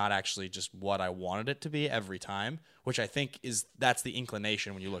 this is not actually just what I wanted it to be every time, which I think that's the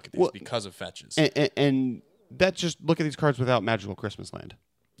inclination when you look at these because of fetches. And that's just look at these cards without Magical Christmas Land.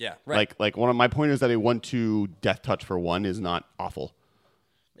 Yeah, right. One of my point is that a 1/2 Death Touch for 1 is not awful.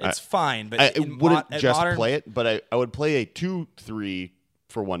 It's fine, but I wouldn't just Modern... play it, but I would play a 2/3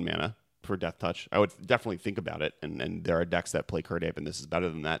 for 1 mana for Death Touch. I would definitely think about it, and there are decks that play Curdape, and this is better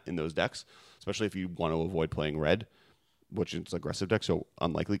than that in those decks, especially if you want to avoid playing red, which is an aggressive deck, so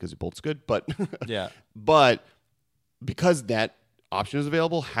unlikely because Bolt's good. But yeah, but because that option is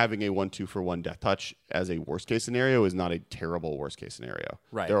available, having a 1/2 for 1 Death Touch as a worst case scenario is not a terrible worst case scenario.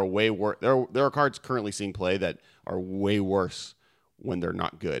 Right. There are way worse. There are cards currently seeing play that are way worse when they're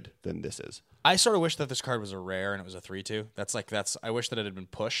not good than this is. I sort of wish that this card was a rare and it was a 3/2. I wish that it had been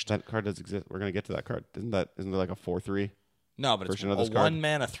pushed. That card does exist. We're gonna get to that card. Isn't there a 4/3? No, but it's a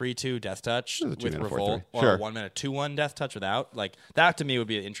 1-mana 3/2 Death Touch with Revolt, or a 1-mana 2/1 Death Touch without. Like that to me would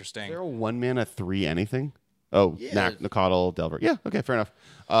be interesting. Is there a 1-mana 3 anything? Oh, yeah. Nacatl, Delver. Yeah, okay, fair enough.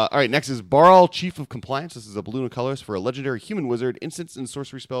 All right, next is Baral, Chief of Compliance. This is a blue and colors for a legendary human wizard. Instants and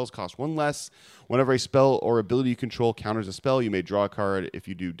sorcery spells cost 1 less. Whenever a spell or ability you control counters a spell, you may draw a card. If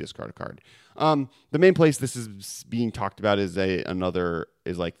you do, discard a card. The main place this is being talked about is the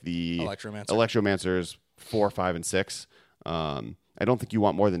Electromancers 4, 5, and 6. I don't think you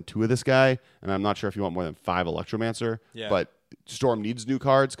want more than 2 of this guy, and I'm not sure if you want more than 5 Electromancer. Yeah. But Storm needs new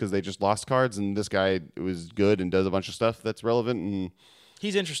cards because they just lost cards, and this guy was good and does a bunch of stuff that's relevant. And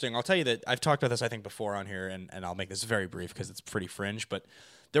he's interesting. I'll tell you that I've talked about this, I think, before on here, and I'll make this very brief because it's pretty fringe. But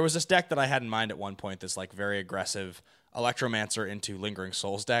there was this deck that I had in mind at one point, this like very aggressive Electromancer into Lingering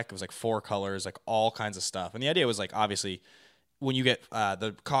Souls deck. It was like 4 colors, like all kinds of stuff. And the idea was like, obviously, when you get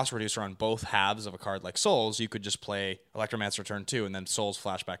the cost reducer on both halves of a card like Souls, you could just play Electromancer turn 2 and then Souls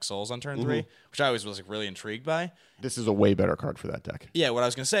flashback Souls on turn 3, which I always was like really intrigued by. This is a way better card for that deck. Yeah, what I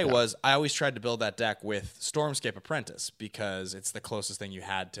was going to say was I always tried to build that deck with Stormscape Apprentice because it's the closest thing you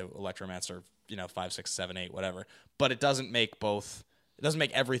had to Electromancer, 5, 6, 7, 8, whatever. But it doesn't make both. It doesn't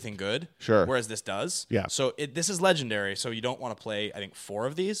make everything good, whereas this does. Yeah. So this is legendary, so you don't want to play, I think, 4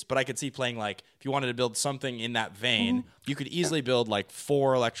 of these. But I could see playing, like, if you wanted to build something in that vein, you could easily build, like,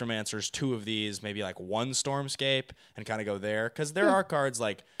 4 Electromancers, 2 of these, maybe, like, 1 Stormscape, and kind of go there. Because there are cards,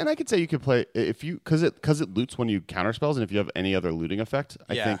 like... And I could say you could play... Because it loots when you counter spells, and if you have any other looting effect,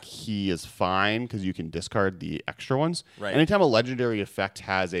 I think he is fine, because you can discard the extra ones. Right. Anytime a legendary effect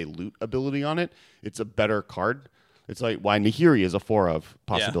has a loot ability on it, it's a better card. It's like why Nahiri is a 4 of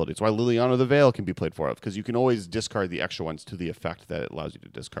possibility. It's why Liliana the Veil can be played 4 of, because you can always discard the extra ones to the effect that it allows you to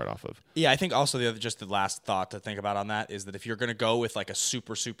discard off of. Yeah, I think also the last thought to think about on that is that if you're going to go with like a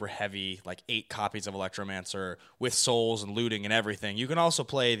super, super heavy, like 8 copies of Electromancer with souls and looting and everything, you can also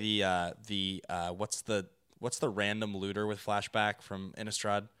play what's the random looter with flashback from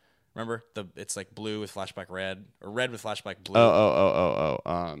Innistrad? Remember? It's like blue with flashback red, or red with flashback blue.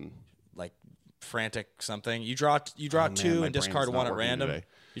 Like frantic something. You draw 2 and discard 1 at random. Today.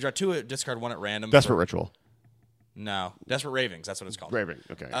 You draw 2 and discard 1 at random. Desperate Ritual. No, Desperate Ravings. That's what it's called. Raving.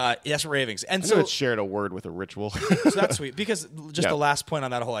 Okay. Desperate Ravings. And so it's shared a word with a ritual. So that's sweet, because just the last point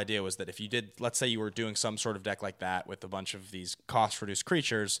on that whole idea was that if you did, let's say you were doing some sort of deck like that with a bunch of these cost-reduced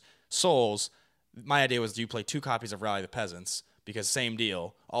creatures, souls. My idea was, do you play 2 copies of Rally the Peasants? Because same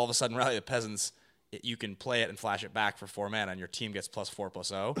deal. All of a sudden, Rally the Peasants, you can play it and flash it back for 4 mana, and your team gets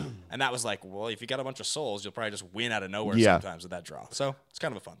 +4/+0. And that was like, well, if you got a bunch of souls, you'll probably just win out of nowhere sometimes with that draw. So it's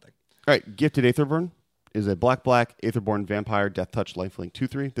kind of a fun thing. All right, Gifted Aetherborn is a black Aetherborn vampire, Death Touch, lifelink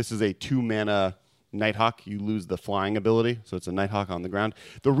 2/3. This is a 2 mana Nighthawk. You lose the flying ability, so it's a Nighthawk on the ground.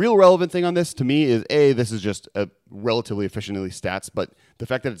 The real relevant thing on this to me is this is just a relatively efficiently stats, but the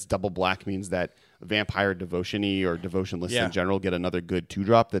fact that it's double black means that vampire devotion-y or devotion lists in general get another good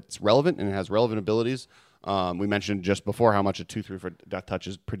 2-drop that's relevant and it has relevant abilities. We mentioned just before how much a 2/3 for Death Touch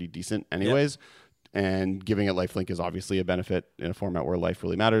is pretty decent anyways, and giving it lifelink is obviously a benefit in a format where life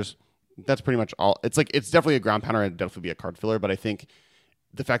really matters. That's pretty much all. It's definitely a ground pounder and definitely be a card filler, but I think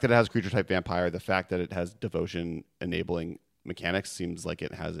the fact that it has creature type vampire, the fact that it has devotion enabling mechanics seems like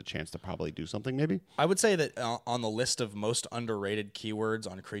it has a chance to probably do something maybe. I would say that on the list of most underrated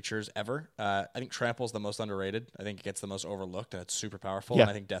keywords on creatures ever, I think Trample is the most underrated. I think it gets the most overlooked, and it's super powerful. And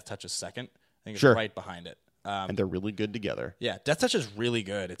I think Death Touch is second. I think it's right behind it. And they're really good together. Yeah, Death Touch is really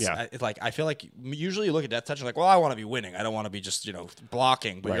good. It's like I feel like usually you look at Death Touch and like, well, I want to be winning. I don't want to be just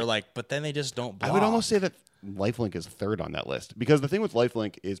blocking. But you're like, but then they just don't block. I would almost say that lifelink is third on that list, because the thing with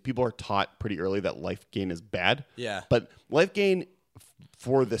lifelink is people are taught pretty early that life gain is bad. Yeah, but life gain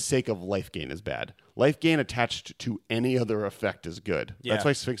for the sake of life gain is bad. Life gain attached to any other effect is good. Yeah. That's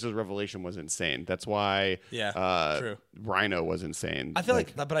why Sphinx's Revelation was insane. That's why true. Rhino was insane. I feel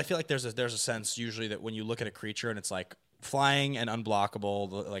but I feel like there's a sense usually that when you look at a creature and it's like flying and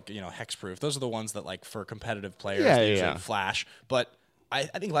unblockable, like hexproof, those are the ones that like for competitive players they usually flash. But I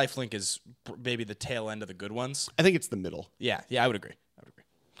think lifelink is maybe the tail end of the good ones. I think it's the middle. Yeah, I would agree.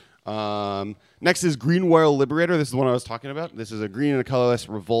 Next is Green Royal Liberator. This is the one I was talking about. This is a green and a colorless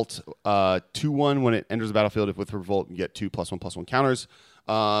Revolt 2/1. When it enters the battlefield, with Revolt, you get 2 +1/+1 counters.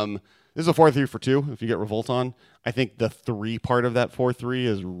 This is a 4/3 for 2 if you get Revolt on. I think the 3 part of that 4/3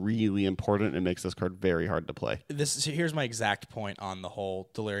 is really important and makes this card very hard to play. Here's my exact point on the whole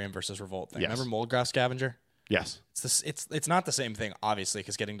Delirium versus Revolt thing. Yes. Remember Moldgraph Scavenger? Yes. It's not the same thing, obviously,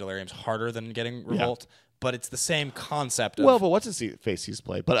 because getting Delirium's harder than getting Revolt. Yeah. But it's the same concept. But what's his face he's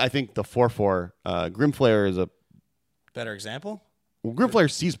played? But I think the 4/4 Grimflayer is a better example. Well, Grimflayer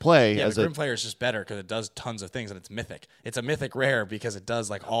sees play Yeah, as but Grimflayer is just better because it does tons of things and it's mythic. It's a mythic rare because it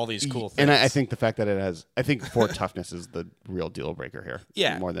does like all these cool things. And I think the fact that it has, I think 4 toughness is the real deal breaker here.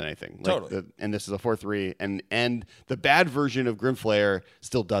 Yeah, more than anything. Like totally. And this is a 4/3, and the bad version of Grimflayer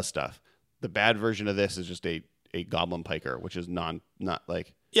still does stuff. The bad version of this is just a Goblin Piker, which is not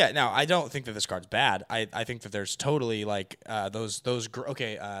like. Yeah, now I don't think that this card's bad. I think that there's totally like those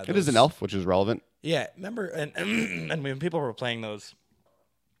okay. It is an elf, which is relevant. Yeah, remember and when people were playing those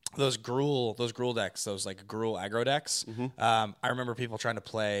gruel decks, those like gruel aggro decks. I remember people trying to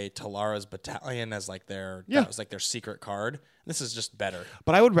play Talara's Battalion as like that was like their secret card. This is just better.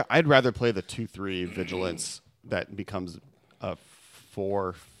 But I'd rather play the 2/3 Vigilance that becomes a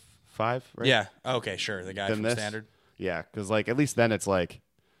 4/5, right? Yeah. Okay, sure. The guy from Standard. Yeah, because like at least then it's like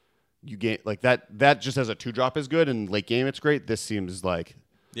you get like that just as a 2-drop is good, and late game it's great. This seems like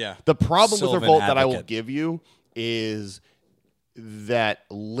the problem with Revolt that I will give you is that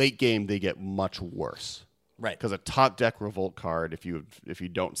late game they get much worse. Right. Because a top deck Revolt card, if you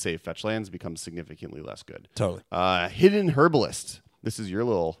don't save fetch lands, becomes significantly less good. Totally. Hidden Herbalist. This is your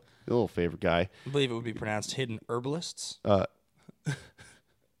little favorite guy. I believe it would be pronounced Hidden Herbalists.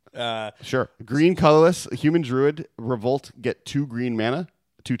 Sure. Green colorless, human druid, Revolt, get 2 green mana,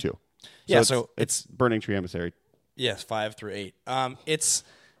 2/2. So it's Burning Tree Emissary. Yes, 5 through 8. It's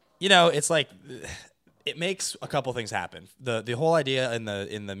it's like it makes a couple things happen. The whole idea in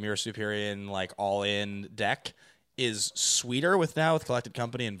the Mirror Superior like all in deck is sweeter with Collected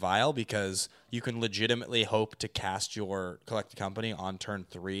Company and Vial, because you can legitimately hope to cast your Collected Company on turn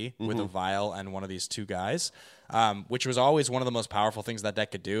 3 with a Vial and one of these 2 guys, which was always one of the most powerful things that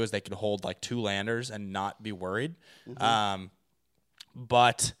deck could do, is they could hold like 2 landers and not be worried.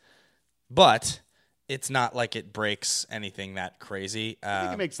 But it's not like it breaks anything that crazy. I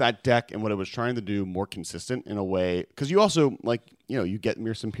think it makes that deck and what it was trying to do more consistent in a way, because you also you get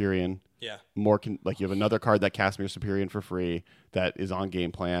Mirror Superior. Yeah. You have another card that casts Mirror Superior for free that is on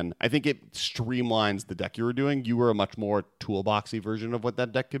game plan. I think it streamlines the deck you were doing. You were a much more toolboxy version of what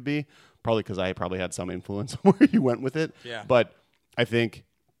that deck could be, probably because I probably had some influence on where you went with it. Yeah. But I think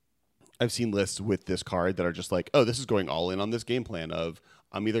I've seen lists with this card that are just like, oh, this is going all in on this game plan of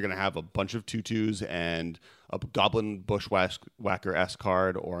I'm either going to have a bunch of 2/2s and a Goblin Bushwhacker-esque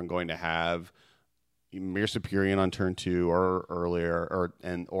card, or I'm going to have Mirror Superior on turn 2 or earlier, or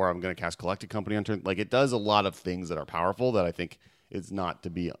I'm going to cast Collected Company on turn. Like, it does a lot of things that are powerful that I think is not to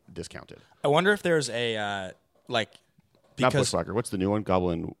be discounted. I wonder if there's a not Bushwhacker. What's the new one?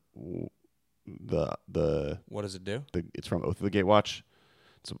 Goblin. The what does it do? It's from Oath of the Gatewatch.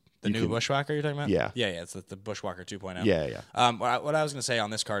 The new Bushwhacker you're talking about? Yeah. Yeah. It's the Bushwhacker 2.0. Yeah. What I was going to say on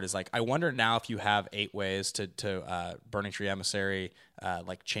this card is, like, I wonder now if you have 8 ways to Burning Tree Emissary,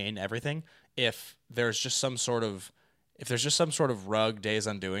 chain everything, if there's just some sort of rug Days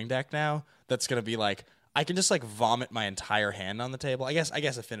Undoing deck now that's going to be like, I can just like vomit my entire hand on the table. I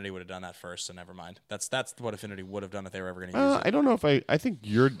guess Affinity would have done that first, so never mind. That's what Affinity would have done if they were ever going to use it. I don't know if I think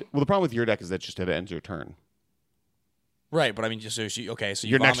the problem with your deck is that just it ends your turn. Right, but I mean, so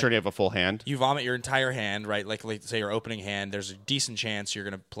your next turn you have a full hand. You vomit your entire hand, right? Like say your opening hand. There's a decent chance you're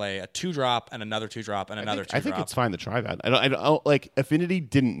going to play a 2-drop and another 2-drop and another 2-drop. I think it's fine to try that. I don't like Affinity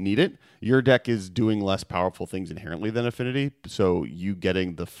didn't need it. Your deck is doing less powerful things inherently than Affinity, so you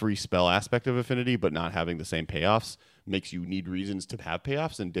getting the free spell aspect of Affinity but not having the same payoffs makes you need reasons to have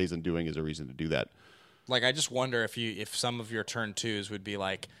payoffs, and Days Undoing is a reason to do that. Like, I just wonder if some of your turn 2s would be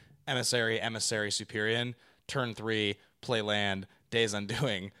like Emissary Superior, turn 3 play land, Days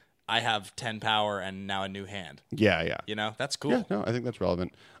Undoing, I have 10 power and now a new hand. Yeah. That's cool. Yeah, no, I think that's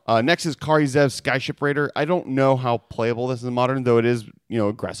relevant. Next is Kari-Zev Skyship Raider. I don't know how playable this is in Modern, though it is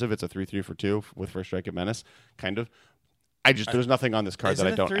aggressive. It's a 3/3 for 2 with First Strike and Menace, kind of. There's nothing on this card that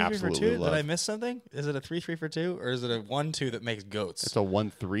I don't absolutely love. Did I miss something? Is it a 3/3 for 2, or is it a 1/2 that makes goats? It's a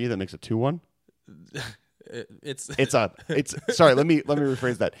 1/3 that makes a 2/1. Sorry, let me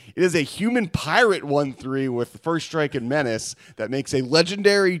rephrase that. It is a human pirate 1/3 with First Strike and Menace that makes a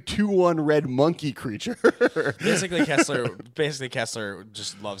legendary 2/1 red monkey creature. Basically, Kessler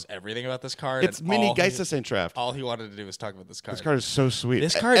just loves everything about this card. It's mini Geisteseintracht. All he wanted to do was talk about this card. This card is so sweet.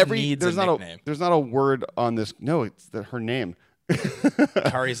 This card needs a nickname. There's not a word on this. No, it's her name.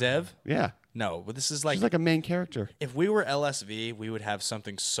 Kari-Zev? Yeah. No, but this is she's like a main character. If we were LSV, we would have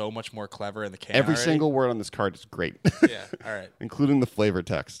something so much more clever in the canon. Every single word on this card is great. Yeah, all right. Including the flavor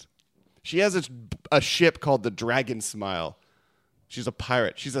text. She has a ship called the Dragon Smile. She's a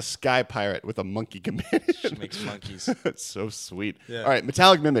pirate. She's a sky pirate with a monkey companion. She makes monkeys. It's so sweet. Yeah. All right,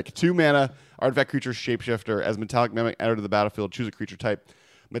 Metallic Mimic. 2 mana, artifact creature, shapeshifter. As Metallic Mimic enter to the battlefield, choose a creature type.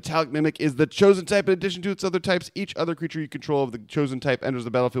 Metallic Mimic is the chosen type in addition to its other types. Each other creature you control of the chosen type enters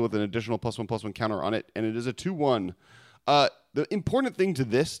the battlefield with an additional +1/+1 counter on it, and it is a 2/1. The important thing to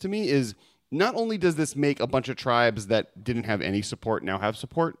this, to me, is not only does this make a bunch of tribes that didn't have any support now have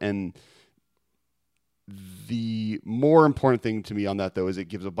support, and the more important thing to me on that, though, is it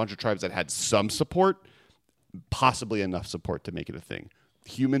gives a bunch of tribes that had some support, possibly enough support to make it a thing.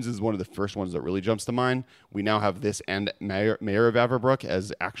 Humans is one of the first ones that really jumps to mind. We now have this and Mayor of Averbrook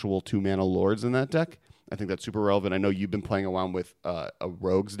as actual 2-mana lords in that deck. I think that's super relevant. I know you've been playing around with a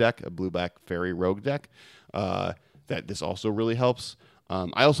rogues deck, a blue-black fairy rogue deck, that this also really helps.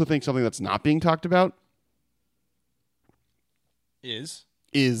 I also think something that's not being talked about is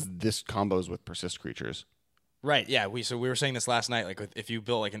this combos with persist creatures. Right, yeah. We were saying this last night. Like, if you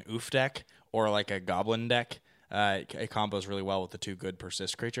built like an oof deck or like a goblin deck, it combos really well with the 2 good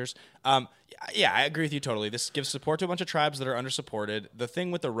persist creatures. Yeah, I agree with you totally. This gives support to a bunch of tribes that are undersupported. The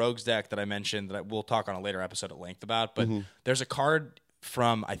thing with the rogues deck that I mentioned that we'll talk on a later episode at length about, but there's a card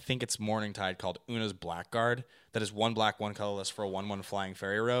from, I think it's Morningtide, called Una's Blackguard that is 1 black, 1 colorless for a 1/1 flying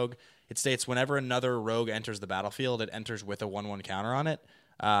fairy rogue. It states whenever another rogue enters the battlefield, it enters with a 1/1 counter on it.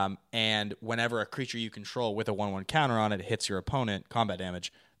 And whenever a creature you control with a 1/1 counter on it hits your opponent, combat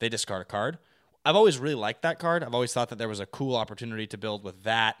damage, they discard a card. I've always really liked that card. I've always thought that there was a cool opportunity to build with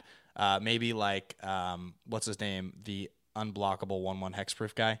that. Maybe like, what's his name? The unblockable 1/1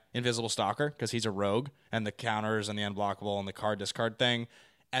 hexproof guy, Invisible Stalker, because he's a rogue, and the counters and the unblockable and the card discard thing.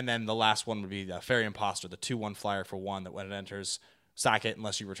 And then the last one would be Fairy Imposter, the 2/1 flyer for 1 that when it enters, sack it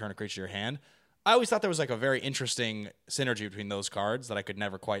unless you return a creature to your hand. I always thought there was like a very interesting synergy between those cards that I could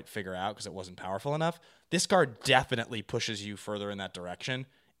never quite figure out because it wasn't powerful enough. This card definitely pushes you further in that direction.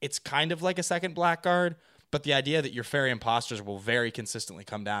 It's kind of like a second black card, but the idea that your Fairy Imposters will very consistently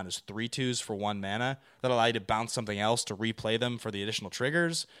come down as 3/2s for 1 mana that allow you to bounce something else to replay them for the additional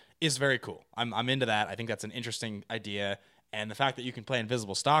triggers is very cool. I'm into that. I think that's an interesting idea. And the fact that you can play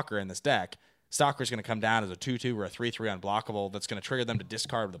Invisible Stalker in this deck, Stalker's going to come down as a 2/2 or a 3/3 unblockable that's going to trigger them to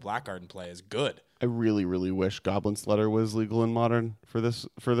discard with the black card in play is good. I really, really wish Goblin Sledder was legal in Modern for this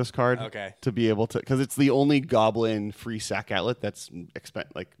card. Okay. To be able to, because it's the only Goblin free sack outlet that's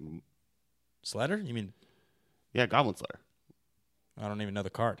Sledder? You mean? Yeah, Goblin Sledder. I don't even know the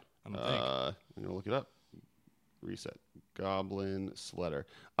card. I don't think. I'm gonna look it up. Reset. Goblin Sledder.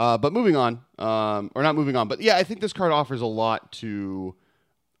 But moving on, or not moving on, but yeah, I think this card offers a lot to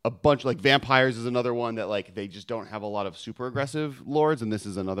a bunch. Like Vampires is another one that like they just don't have a lot of super aggressive lords, and this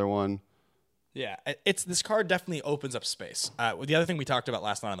is another one. Yeah, this card definitely opens up space. The other thing we talked about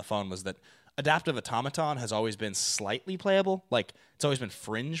last night on the phone was that Adaptive Automaton has always been slightly playable. Like it's always been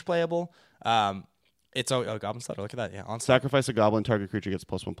fringe playable. Goblin Sledder. Look at that. Yeah, on Sacrifice a goblin. Target creature gets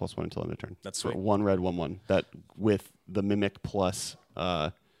 +1/+1 until end of turn. That's sweet. For 1 red, 1/1. That with the Mimic plus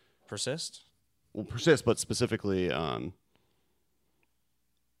persist. Well, persist, but specifically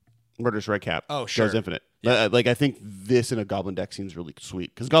Murderous Redcap. Oh, sure. Goes infinite. Yeah. I think this in a goblin deck seems really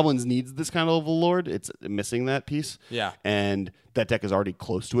sweet because goblins needs this kind of a lord. It's missing that piece. Yeah, and that deck is already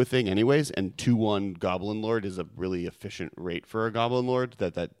close to a thing, anyways. And 2/1 goblin lord is a really efficient rate for a goblin lord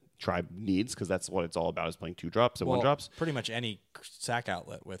that tribe needs because that's what it's all about is playing 2-drops and 1-drops. Pretty much any sack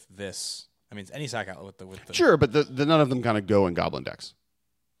outlet with this. I mean, any sack outlet with the Sure, but the none of them kind of go in goblin decks.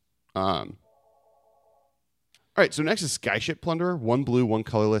 All right, so next is Skyship Plunderer. 1 blue, 1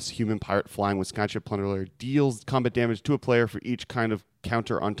 colorless, human pirate flying with Skyship Plunderer. Deals combat damage to a player for each kind of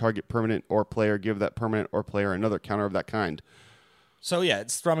counter on target permanent or player. Give that permanent or player another counter of that kind. So yeah,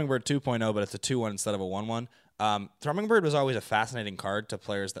 it's Thrumming-Bird 2.0, but it's a 2/1 instead of a 1/1. Thrumming-Bird was always a fascinating card to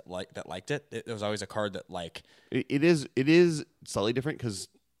players that liked it. It was always a card that It is slightly different because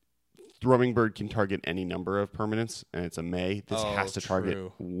Thrumming-Bird can target any number of permanents, and it's a May. This has to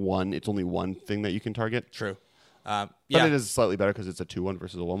target one. It's only one thing that you can target. True. But it is slightly better because it's a 2/1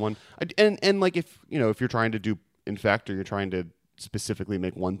 versus a 1/1. And like if you're trying to do infect or you're trying to specifically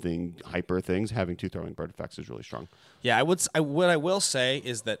make one thing hyper things, having 2 Thrumming-Bird effects is really strong. Yeah, what I will say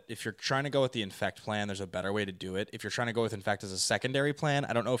is that if you're trying to go with the infect plan, there's a better way to do it. If you're trying to go with infect as a secondary plan,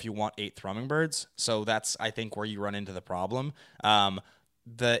 I don't know if you want 8 Thrumming-Birds. So that's I think where you run into the problem.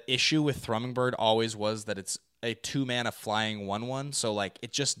 The issue with Thrumming-Bird always was that it's a 2-mana flying 1/1, so like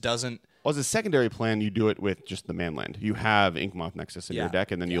it just doesn't. Well, as a secondary plan, you do it with just the Manland. You have Inkmoth Nexus in your deck,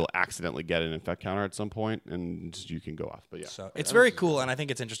 and then you'll accidentally get an infect counter at some point, and you can go off. But yeah, so it's very cool, and I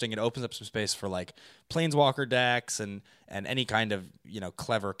think it's interesting. It opens up some space for like Planeswalker decks and any kind of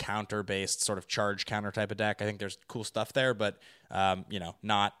clever counter based sort of charge counter type of deck. I think there's cool stuff there, but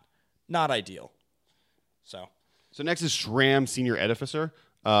not ideal. So next is Shram Senior Edificer.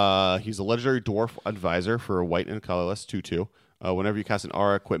 He's a legendary dwarf advisor for a white and a colorless 2/2. Whenever you cast an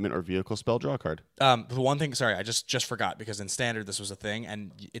aura, equipment, or vehicle spell, draw a card. The one thing, sorry, I just forgot because in Standard this was a thing,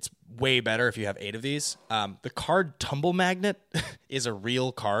 and it's way better if you have 8 of these. The card Tumble Magnet is a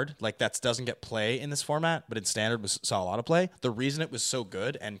real card. Like, that doesn't get play in this format, but in Standard saw a lot of play. The reason it was so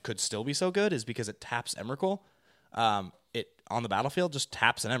good and could still be so good is because it taps Emrakul. It on the battlefield just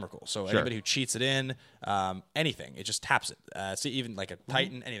taps an Emrakul. So anybody who cheats it in, anything, it just taps it. See, even like a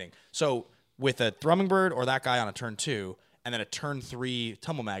Titan, anything. So with a Thrumming Bird or that guy on a turn 2, and then a turn 3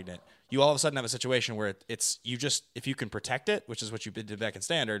 Tumble Magnet, you all of a sudden have a situation where it's you just, if you can protect it, which is what you did back in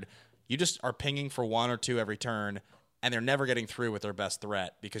Standard, you just are pinging for 1 or 2 every turn, and they're never getting through with their best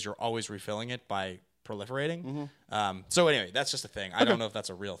threat because you're always refilling it by proliferating. So anyway, that's just a thing. I don't know if that's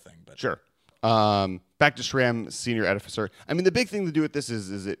a real thing, but sure. Back to Shram, Senior Edificer. I mean, the big thing to do with this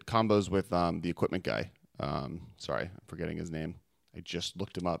is it combos with the equipment guy. Sorry, I'm forgetting his name. I just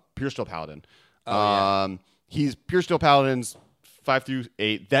looked him up. Pure Steel Paladin. He's Pure Steel Paladins 5 through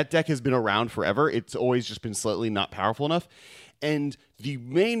 8. That deck has been around forever. It's always just been slightly not powerful enough. And the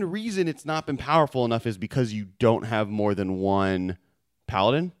main reason it's not been powerful enough is because you don't have more than 1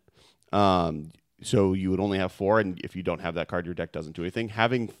 Paladin. So you would only have 4, and if you don't have that card, your deck doesn't do anything.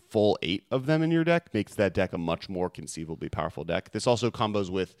 Having full 8 of them in your deck makes that deck a much more conceivably powerful deck. This also combos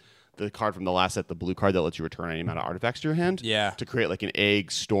with the card from the last set, the blue card that lets you return any amount of artifacts to your hand. Yeah. To create like an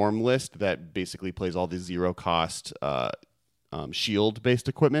egg storm list that basically plays all the 0-cost shield-based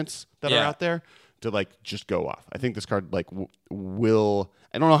equipments that are out there to like just go off. I think this card like will.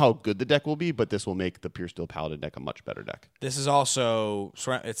 I don't know how good the deck will be, but this will make the Pure Steel Paladin deck a much better deck. This is also,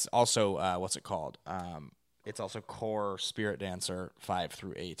 it's also what's it called? It's also Core Spirit Dancer 5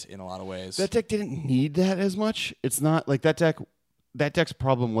 through 8 in a lot of ways. That deck didn't need that as much. It's not like that deck. That deck's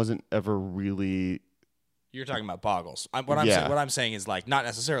problem wasn't ever really. You're talking about Boggles. What I'm saying is like not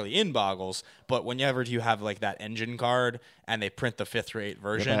necessarily in Boggles, but whenever you have like that engine card and they print the 5th through 8th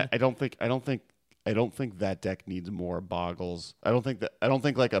version. Yeah, I don't think that deck needs more Boggles. I don't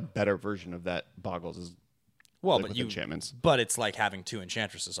think like a better version of that Boggles is. Well, like enchantments. But it's like having 2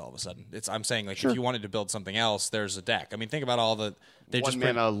 enchantresses all of a sudden. I'm saying like if you wanted to build something else, there's a deck. I mean, think about all the one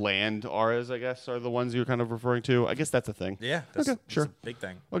mana land auras. I guess are the ones you're kind of referring to. I guess that's a thing. Yeah, that's a big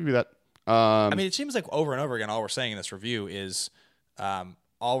thing. I'll give you that. I mean, it seems like over and over again, all we're saying in this review is 5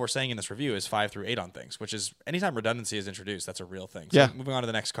 through 8 on things, which is anytime redundancy is introduced, that's a real thing. So moving on to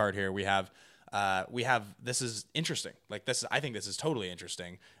the next card here, we have this is interesting. Like I think this is totally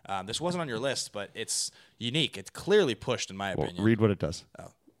interesting. This wasn't on your list, but it's unique. It's clearly pushed, in my opinion. Read what it does.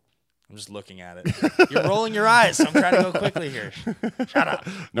 Oh, I'm just looking at it. You're rolling your eyes, so I'm trying to go quickly here. Shut up.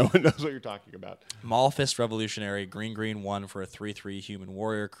 No one knows what you're talking about. Maulfist Revolutionary, green 1 for a 3/3 human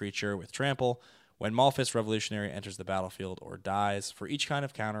warrior creature with trample. When Maulfist Revolutionary enters the battlefield or dies, for each kind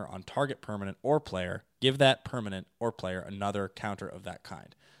of counter on target permanent or player, give that permanent or player another counter of that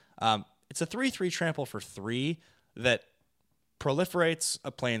kind. It's a 3/3 trample for 3 that proliferates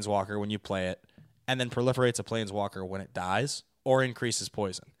a planeswalker when you play it, and then proliferates a planeswalker when it dies, or increases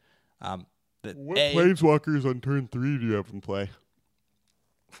poison. What planeswalkers on turn 3 do you have in play?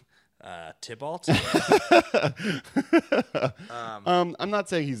 Tybalt? I'm not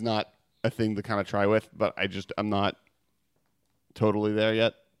saying he's not a thing to kind of try with, but I'm not totally there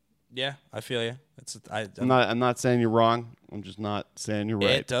yet. Yeah, I feel you. I'm not saying you're wrong. I'm just not saying you're right.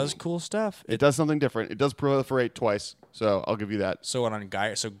 It does cool stuff. It does something different. It does proliferate twice, so I'll give you that. So what on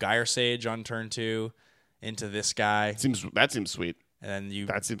Gyre Sage on turn 2 into this guy. That seems sweet. And then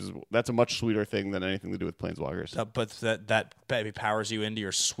that's a much sweeter thing than anything to do with planeswalkers. But that baby powers you into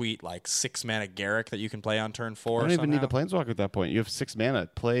your sweet like 6 mana Garruk that you can play on turn 4. I don't even need a planeswalker at that point. You have 6 mana.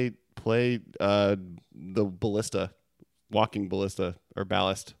 Play the ballista. Walking ballista or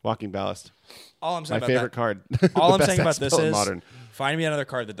ballast. Walking ballast. All I'm saying My about favorite card. All I'm saying about this is modern. Find me another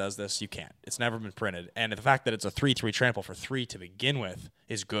card that does this. You can't. It's never been printed. And the fact that it's a 3/3 trample for 3 to begin with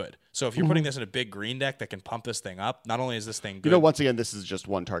is good. So if you're putting this in a big green deck that can pump this thing up, not only is this thing good. Once again, this is just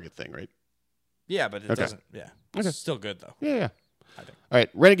one target thing, right? Yeah, but it doesn't. Yeah. It's still good though. Yeah. I think. All right,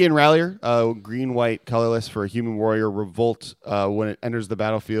 Renegade Rallier, green-white, colorless for a human warrior. Revolt, when it enters the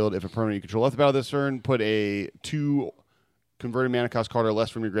battlefield, if a permanent you control left the battle this turn, put a 2 converted mana cost card or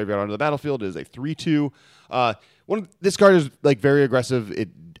less from your graveyard onto the battlefield. It is a 3/2. This card is like very aggressive. It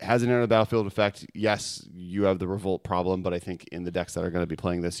has an enter the battlefield effect. Yes, you have the Revolt problem, but I think in the decks that are going to be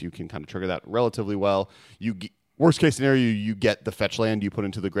playing this, you can kind of trigger that relatively well. Worst case scenario, you get the fetch land you put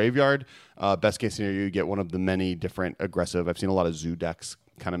into the graveyard. Best case scenario, you get one of the many different aggressive. I've seen a lot of zoo decks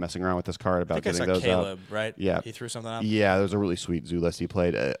kind of messing around with this card about getting those Caleb, out. Right? Yeah, he threw something up. Yeah, there's a really sweet zoo list he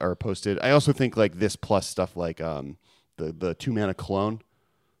played or posted. I also think like this plus stuff like the 2 mana clone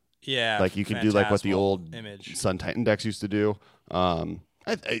Yeah, like you can do like what the Phantasmal old image. Sun Titan decks used to do. Sun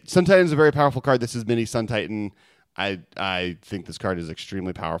Titan is a very powerful card. This is mini Sun Titan. I think this card is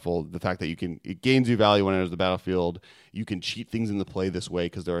extremely powerful. The fact that it gains you value when it enters the battlefield. You can cheat things into play this way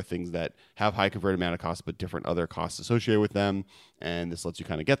because there are things that have high converted mana costs but different other costs associated with them, and this lets you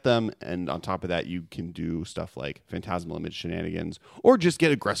kind of get them. And on top of that, you can do stuff like Phantasmal Image shenanigans or just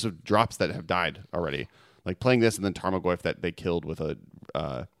get aggressive drops that have died already. Like playing this and then Tarmogoyf that they killed with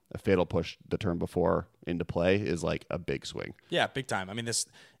a Fatal Push the turn before into play is like a big swing. Yeah, big time. I mean, this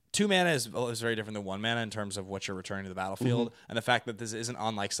 2 mana is very different than 1 mana in terms of what you're returning to the battlefield. And the fact that this isn't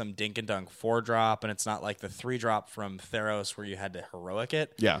on like some dink and dunk 4-drop, and it's not like the 3-drop from Theros where you had to heroic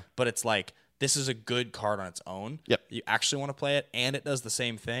it. Yeah. But it's like, this is a good card on its own. Yep. You actually want to play it, and it does the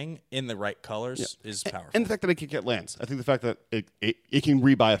same thing in the right colors is powerful. And the fact that it can get lands. I think the fact that it can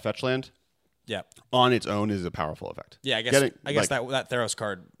rebuy a fetch land on its own is a powerful effect. Yeah, I guess that Theros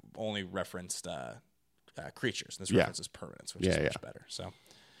card only referenced creatures. This references permanents, which is much better. So.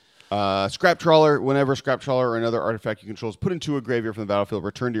 Scrap Trawler. Whenever Scrap Trawler or another artifact you control is put into a graveyard from the battlefield,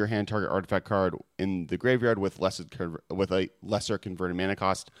 return to your hand target artifact card in the graveyard with a lesser converted mana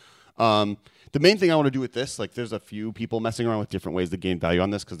cost. The main thing I want to do with this, like, there's a few people messing around with different ways to gain value on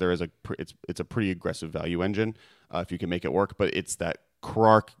this because there is it's a pretty aggressive value engine if you can make it work. But it's that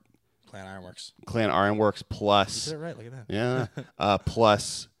Krark Clan Ironworks plus. You did it right. Look at that. Yeah.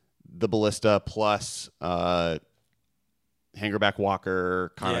 Plus the Ballista plus. Hangerback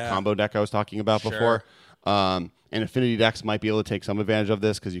Walker kind of combo deck I was talking about before. And affinity decks might be able to take some advantage of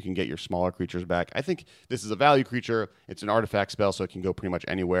this because you can get your smaller creatures back. I think this is a value creature. It's an artifact spell, so it can go pretty much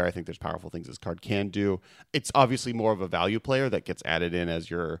anywhere. I think there's powerful things this card can do. It's obviously more of a value player that gets added in as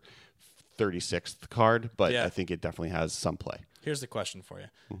your 36th card, but I think it definitely has some play. Here's the question for you.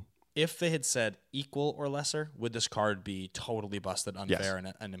 If they had said equal or lesser, would this card be totally busted, unfair,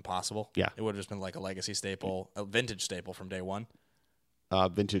 and impossible? Yeah. It would have just been like a legacy staple, a vintage staple from day one.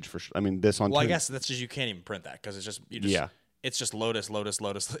 Vintage for sure. I mean, this on. Well, I guess that's just you can't even print that because it's just it's just Lotus.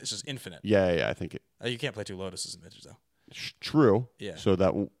 It's just infinite. Yeah. I think it. You can't play 2 Lotuses in vintage though. True. Yeah. So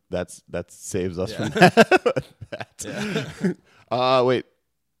that saves us from that. Wait.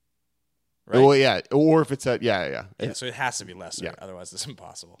 Right? Well, yeah. Or if it's at So it has to be lesser. Otherwise, it's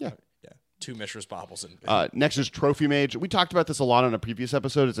impossible. Yeah. 2 Mishra's Baubles. And next is Trophy Mage. We talked about this a lot on a previous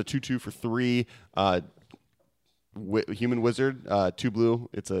episode. It's a 2/2 for 3. Human Wizard, 2 blue.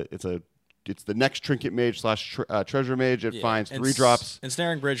 It's the next Trinket Mage / Treasure Mage. It finds 3 drops.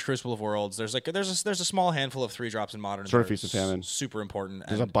 Ensnaring Bridge, Crucible of Worlds. There's a small handful of 3 drops in Modern. Sort of Feast of Famine. Super important.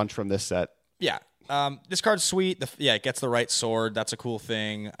 There's a bunch from this set. Yeah. This card's sweet. It gets the right sword. That's a cool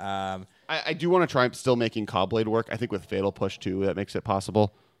thing. I do want to try still making Cobblade work. I think with Fatal Push too, that makes it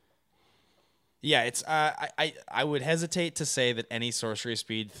possible. Yeah, it's I would hesitate to say that any sorcery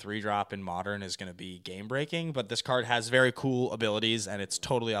speed 3-drop in Modern is going to be game breaking, but this card has very cool abilities and it's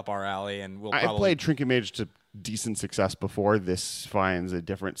totally up our alley. And I've played Trinket Mage to decent success before. This finds a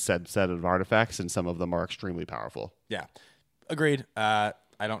different set of artifacts, and some of them are extremely powerful. Yeah, agreed. I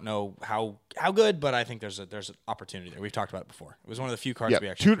don't know how good, but I think there's an opportunity there. We've talked about it before. It was one of the few cards we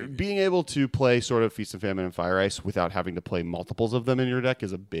actually being able to play sort of Feast of Famine and Fire Ice without having to play multiples of them in your deck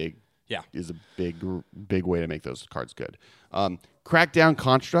is a big way to make those cards good. Crackdown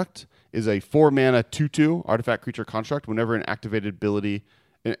Construct is a 4-mana 2/2 artifact creature construct. Whenever you inactivate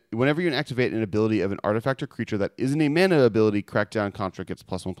an ability of an artifact or creature that isn't a mana ability, Crackdown Construct gets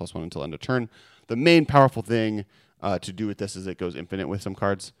 +1/+1 until end of turn. The main powerful thing to do with this is it goes infinite with some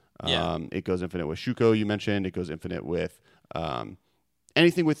cards. It goes infinite with Shuko, you mentioned. It goes infinite with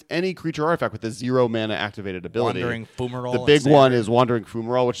anything with any creature artifact with a 0 mana activated ability. Wandering Fumarole. The big one is Wandering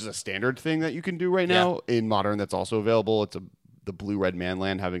Fumarole, which is a standard thing that you can do right now in Modern that's also available. It's the blue-red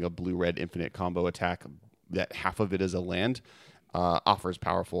manland having a blue-red infinite combo attack that half of it is a land. Offers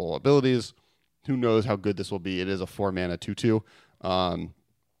powerful abilities. Who knows how good this will be. It is a 4-mana 2/2.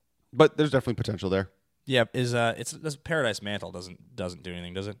 But there's definitely potential there. Yeah, this Paradise Mantle doesn't do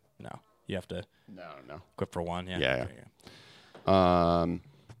anything, does it? No. You have to equip for 1. Yeah.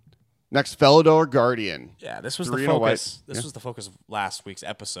 Next, Felidar Guardian. Yeah, this was the focus. This was the focus of last week's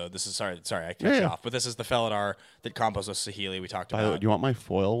episode. This is sorry, I cut you off, but this is the Felidar that combos with Saheeli we talked about. Do you want my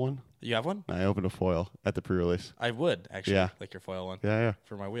foil one? You have one? I opened a foil at the pre-release. I would actually like your foil one. Yeah.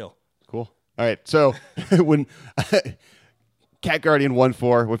 For my wheel. Cool. All right, so when Cat Guardian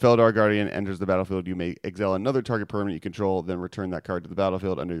 1/4 with Felidar Guardian enters the battlefield, you may exile another target permanent you control, then return that card to the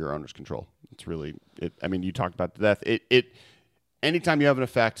battlefield under your owner's control. It's really you talked about the death. Anytime you have an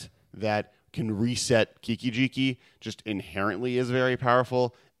effect that can reset Kiki-Jiki, just inherently is very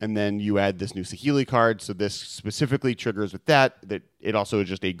powerful, and then you add this new Saheeli card. So this specifically triggers with that it also is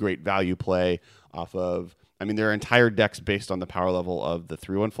just a great value play off of. I mean, there are entire decks based on the power level of the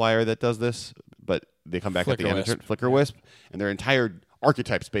 3/1 flyer that does this, but they come back at the end of turn. Flicker Wisp, and there are entire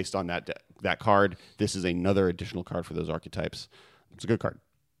archetypes based on that card. This is another additional card for those archetypes. It's a good card.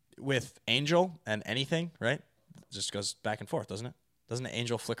 With Angel and anything, right? It just goes back and forth, doesn't it? Doesn't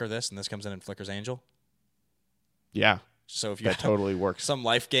Angel flicker this, and this comes in and flickers Angel? Yeah. So if you that totally works. Some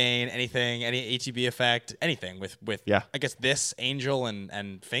life gain, anything, any ATB effect, anything with I guess this Angel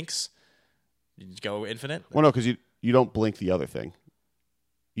and Finks, you go infinite. Well, no, because you don't blink the other thing.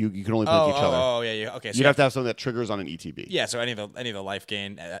 You can only blink each other. Oh, yeah. Okay, so you have to have something that triggers on an ETB. Yeah, so any of the life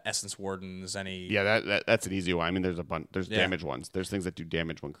gain, Essence Wardens, any. Yeah, that's an easy one. I mean, there's a bunch. There's damage ones. There's things that do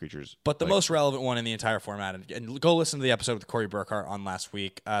damage when creatures. But the most relevant one in the entire format, and go listen to the episode with Corey Burkhart on last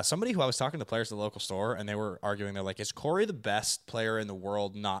week. Somebody who I was talking to players at the local store, and they were arguing. They're like, "Is Corey the best player in the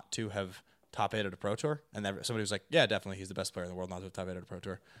world not to have top 8 at a Pro Tour?" And somebody was like, "Yeah, definitely, he's the best player in the world not to have top 8 at a Pro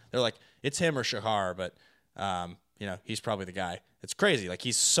Tour." They're like, "It's him or Shahar, but." He's probably the guy. It's crazy. Like,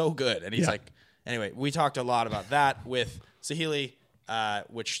 he's so good. And he's like, anyway, we talked a lot about that with Saheeli,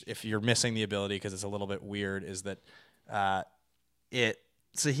 which if you're missing the ability, because it's a little bit weird, is that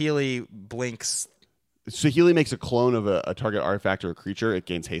Saheeli blinks. Saheeli makes a clone of a target artifact or a creature. It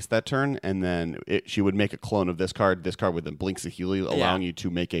gains haste that turn, and then she would make a clone of this card. This card would then blink Saheeli, allowing you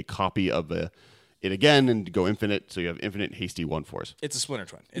to make a copy of it again and go infinite, so you have infinite hasty 1/4s. It's a Splinter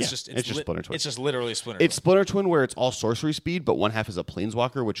Twin. It's just Splinter Twin. It's just literally Splinter Twin. It's Splinter Twin where it's all sorcery speed, but one half is a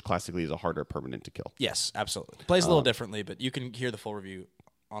Planeswalker, which classically is a harder permanent to kill. Yes, absolutely. Plays a little differently, but you can hear the full review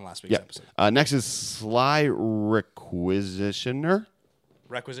on last week's episode. Next is Sly Requisitioner.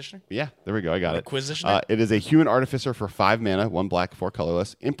 Requisitioner? Yeah, there we go. I got it. Requisitioner? It is a human artificer for 5 mana, 1 black, 4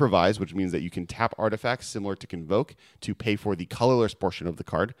 colorless. Improvise, which means that you can tap artifacts similar to Convoke to pay for the colorless portion of the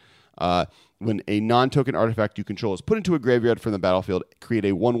card. When a non-token artifact you control is put into a graveyard from the battlefield, create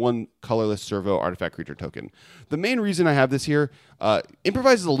a 1/1 colorless servo artifact creature token. The main reason I have this here,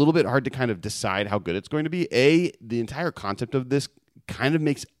 Improvise is a little bit hard to kind of decide how good it's going to be. The entire concept of this kind of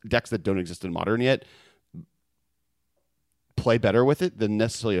makes decks that don't exist in Modern yet play better with it than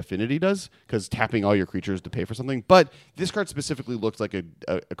necessarily Affinity does, because tapping all your creatures to pay for something. But this card specifically looks like a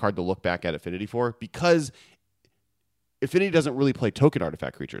card to look back at Affinity for, because Affinity doesn't really play token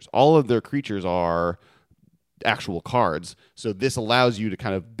artifact creatures. All of their creatures are actual cards. So this allows you to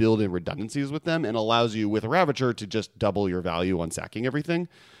kind of build in redundancies with them and allows you with a Ravager to just double your value on sacking everything.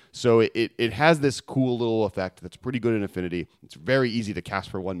 So it has this cool little effect that's pretty good in Affinity. It's very easy to cast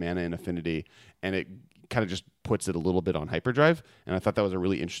for 1 mana in Affinity, and it kind of just puts it a little bit on hyperdrive. And I thought that was a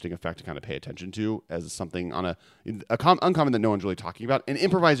really interesting effect to kind of pay attention to as something on uncommon that no one's really talking about. And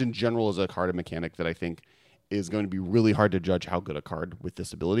Improvise in general is a card and mechanic that I think is going to be really hard to judge how good a card with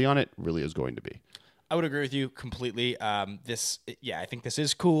this ability on it really is going to be. I would agree with you completely. I think this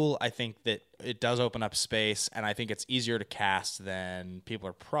is cool. I think that it does open up space, and I think it's easier to cast than people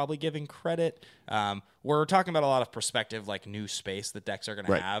are probably giving credit. We're talking about a lot of perspective, like new space that decks are going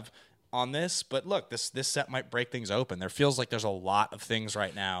to have on this. But look, this set might break things open. There feels like there's a lot of things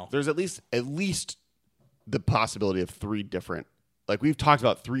right now. There's at least the possibility of 3 different, like we've talked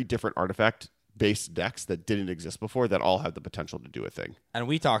about 3 different artifact-based decks that didn't exist before that all have the potential to do a thing. And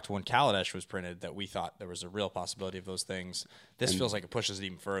we talked when Kaladesh was printed that we thought there was a real possibility of those things. This feels like it pushes it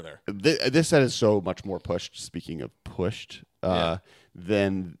even further. This set is so much more pushed, speaking of pushed,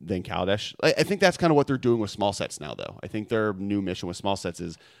 than Kaladesh. I think that's kind of what they're doing with small sets now, though. I think their new mission with small sets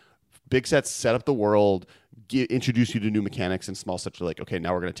is big sets set up the world, introduce you to new mechanics, and small sets are like, okay,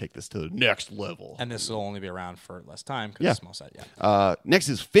 now we're going to take this to the next level. And this will only be around for less time because it's a small set, Next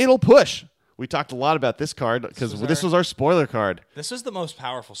is Fatal Push. We talked a lot about this card because this was our spoiler card. This is the most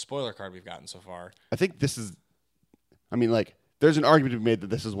powerful spoiler card we've gotten so far. I think this is, there's an argument to be made that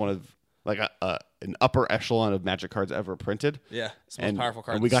this is one of an upper echelon of Magic cards ever printed. Yeah, it's the most powerful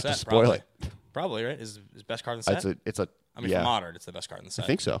card. And we got to spoil it. Probably, right? Is best card in the set? For Modern, it's the best card in the set. I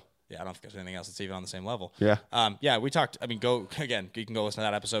think so. Yeah, I don't think there's anything else that's even on the same level. Yeah. We talked. Go again. You can go listen to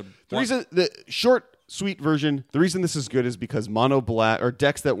that episode. The short, sweet version. The reason this is good is because mono black or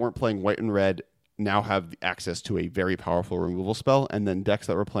decks that weren't playing white and red now have access to a very powerful removal spell, and then decks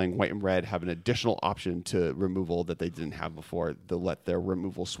that were playing white and red have an additional option to removal that they didn't have before to let their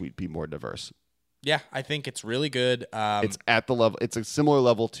removal suite be more diverse. Yeah, I think it's really good. It's at the level. It's a similar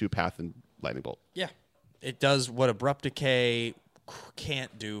level to Path and Lightning Bolt. Yeah, it does what Abrupt Decay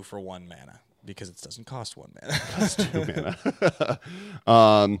can't do for 1 mana because it doesn't cost 1 mana. It costs 2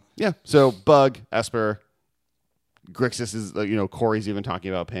 mana. So Bug, Esper, Grixis is, Corey's even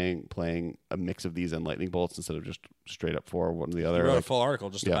talking about playing a mix of these and lightning bolts instead of just straight up for one or the other. He wrote a full article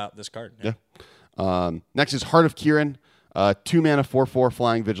just about this card. Yeah. Next is Heart of Kieran. 2 mana, 4/4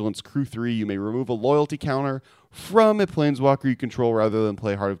 flying vigilance, crew 3. You may remove a loyalty counter from a planeswalker you control rather than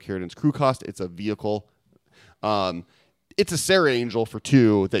play Heart of Kieran's crew cost. It's a vehicle. It's a Sarah Angel for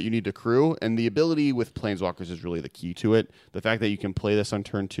 2 that you need to crew, and the ability with planeswalkers is really the key to it. The fact that you can play this on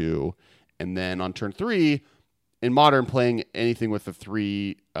turn 2, and then on turn 3, in Modern, playing anything with the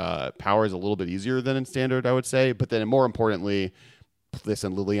 3 power is a little bit easier than in Standard, I would say. But then more importantly, this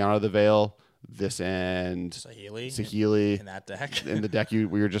and Liliana of the Veil, this and Saheeli in that deck. In the deck we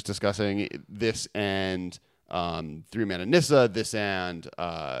were just discussing, this and 3 mana Nissa, this and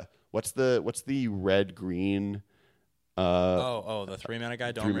what's the red green the 3 mana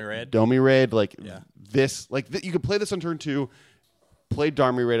guy, Domi Raid. This you could play this on turn 2, play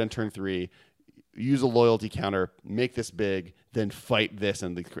Domi Raid on turn 3, use a loyalty counter, make this big, then fight this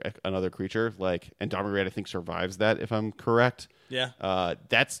and another creature. And Domi Raid I think survives that if I'm correct. Yeah.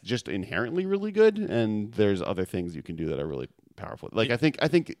 That's just inherently really good, and there's other things you can do that are really powerful. I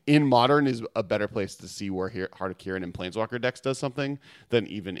think in Modern is a better place to see where Heart of Kieran and Planeswalker decks does something than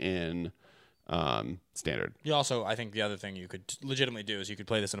even in Standard. You also, I think the other thing you could legitimately do is you could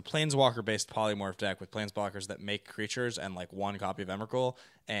play this in a Planeswalker-based polymorph deck with Planeswalkers that make creatures and 1 copy of Emrakul,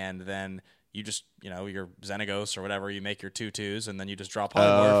 and then you just, your Xenagos or whatever, you make your 2/2s, and then you just draw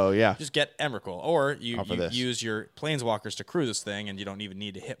polymorph. Oh, yeah. Just get Emrakul. Or you use your Planeswalkers to crew this thing, and you don't even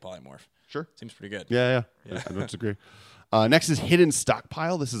need to hit polymorph. Sure. Seems pretty good. Yeah. I don't disagree. Next is Hidden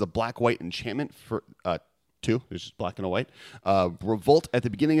Stockpile. This is a black-white enchantment for 2. It's just black and a white. Revolt. At the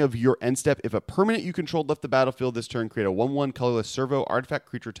beginning of your end step, if a permanent you controlled left the battlefield this turn, create a 1/1 colorless servo artifact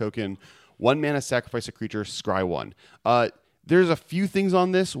creature token. 1 mana, sacrifice a creature, scry 1. There's a few things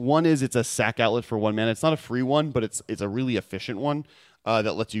on this. One is it's a sack outlet for 1 mana. It's not a free one, but it's a really efficient one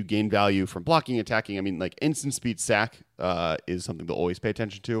that lets you gain value from blocking, attacking. I mean, instant speed sack is something to always pay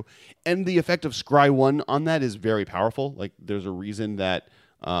attention to. And the effect of scry 1 on that is very powerful. There's a reason that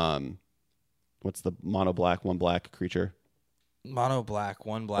what's the mono black, 1 black creature? Mono black,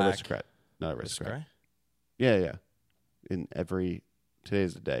 1 black. Aristocrat. Not Aristocrat. Scry? Yeah.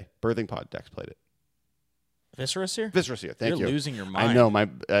 Today's the day. Birthing Pod decks played it. Visceraseer? Visceraseer, thank you. You're losing your mind. I know,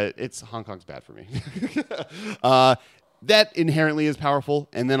 it's Hong Kong's bad for me. That inherently is powerful,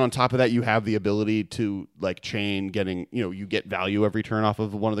 and then on top of that, you have the ability to chain getting, you get value every turn off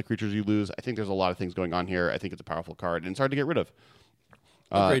of one of the creatures you lose. I think there's a lot of things going on here. I think it's a powerful card, and it's hard to get rid of.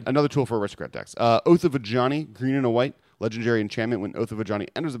 Another tool for Aristocrat decks. Oath of Ajani, green and a white. Legendary enchantment. When Oath of Ajani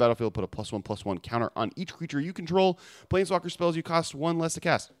enters the battlefield, put a +1/+1 counter on each creature you control. Planeswalker spells you cost 1 less to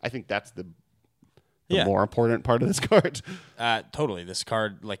cast. I think that's the more important part of this card. Totally. This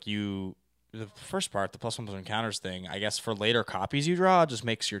card, the first part, the +1/+1 counters thing, I guess for later copies you draw, just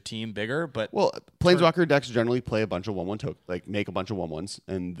makes your team bigger. But Planeswalker decks generally play a bunch of 1/1 tokens, make a bunch of 1/1s,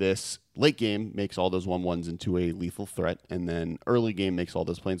 and this late game makes all those 1/1s into a lethal threat, and then early game makes all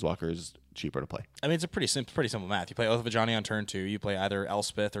those Planeswalkers cheaper to play. I mean, it's a pretty simple math. You play Oath of Ajani on turn 2, you play either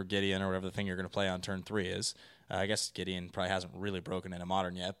Elspeth or Gideon or whatever the thing you're going to play on turn 3 is. I guess Gideon probably hasn't really broken into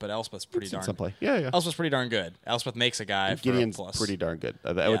Modern yet, but Elspeth's pretty darn good. Yeah. Elspeth's pretty darn good. Elspeth makes a guy for Gideon's a plus. pretty darn good.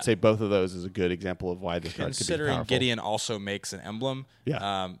 I would say both of those is a good example of why this card could be powerful. Considering Gideon also makes an emblem,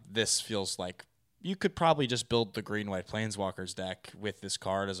 this feels like you could probably just build the green-white Planeswalkers deck with this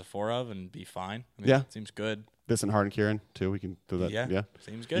card as a 4 of and be fine. I mean, it seems good. This and Heart and Kieran, too. We can do that. Yeah.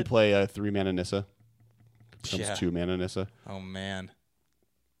 Seems good. You play a 3 mana Nissa. Becomes 2 mana Nissa. Oh, man.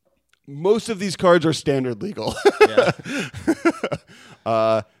 Most of these cards are standard legal.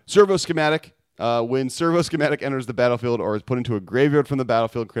 Servo Schematic. When Servo Schematic enters the battlefield or is put into a graveyard from the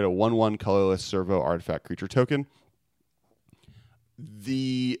battlefield, create a 1/1 colorless Servo artifact creature token.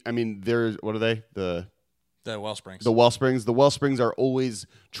 What are they? The Wellsprings. The Wellsprings. The Wellsprings are always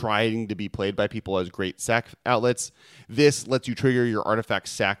trying to be played by people as great sack outlets. This lets you trigger your artifact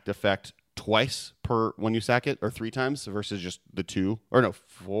sacked effect twice per when you sack it, or 3 times versus just the 2, or no,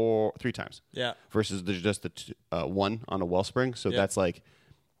 3 times. Yeah. Versus just the 1 on a Wellspring. So that's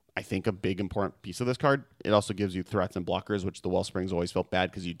I think a big important piece of this card. It also gives you threats and blockers, which the Wellsprings always felt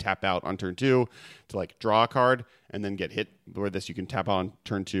bad because you tap out on turn 2 to draw a card and then get hit. Where this you can tap out on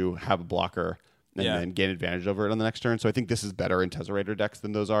turn 2, have a blocker, and then gain advantage over it on the next turn. So I think this is better in Tesserator decks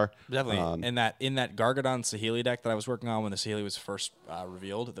than those are. Definitely. In that Gargadon Saheeli deck that I was working on when the Saheeli was first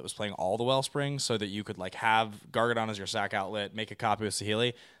revealed, that was playing all the Wellsprings so that you could have Gargadon as your sack outlet, make a copy of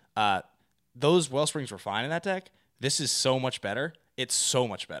Saheeli. Those Wellsprings were fine in that deck. This is so much better. It's so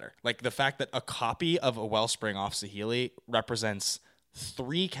much better. The fact that a copy of a Wellspring off Saheeli represents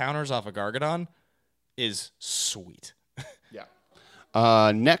 3 counters off a Gargadon is sweet.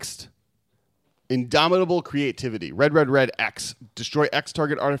 Yeah. Next, Indomitable Creativity. Red, red, red, X. Destroy X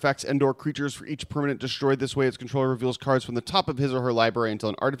target artifacts and/or creatures for each permanent destroyed. This way, its controller reveals cards from the top of his or her library until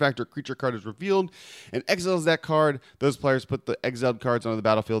an artifact or creature card is revealed and exiles that card. Those players put the exiled cards onto the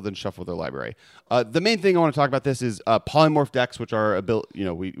battlefield and shuffle their library. The main thing I want to talk about this is polymorph decks, which are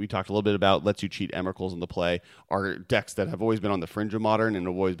we talked a little bit about. Lets you cheat Emeralds into play. Are decks that have always been on the fringe of Modern and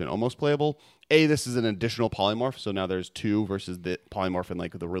have always been almost playable. This is an additional polymorph, so now there's 2 versus the polymorph and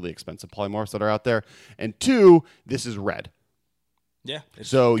like the really expensive polymorphs that are out there. And 2, this is red. Yeah.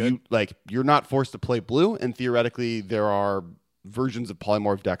 So you're not forced to play blue, and theoretically there are versions of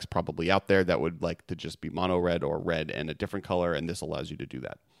polymorph decks probably out there that would like to just be mono red or red and a different color, and this allows you to do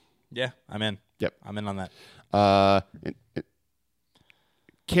that. Yeah, I'm in. Yep. I'm in on that.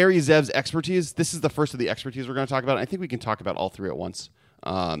 Carry Zev's expertise. This is the first of the expertise we're going to talk about. I think we can talk about all 3 at once.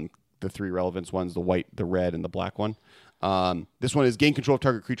 The 3 relevance ones, the white, the red, and the black one. This one is gain control of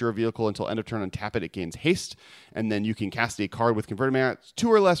target creature or vehicle until end of turn. Untap it, it gains haste. And then you can cast a card with converted mana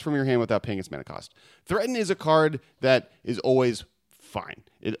 2 or less from your hand without paying its mana cost. Threaten is a card that is always fine.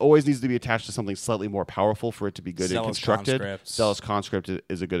 It always needs to be attached to something slightly more powerful for it to be good and constructed. Zealous Conscript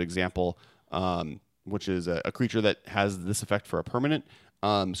is a good example, which is a creature that has this effect for a permanent.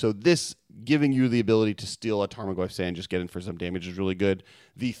 So this giving you the ability to steal a Tarmogoyf Sand and just get in for some damage is really good.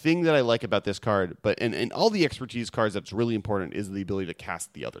 The thing that I like about this card, and all the expertise cards that's really important, is the ability to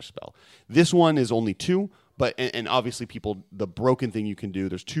cast the other spell. This one is only 2, and obviously the broken thing you can do,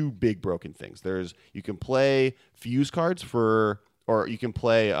 there's 2 big broken things. You can play fuse cards or you can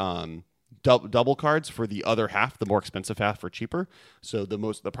play double cards for the other half, the more expensive half for cheaper. So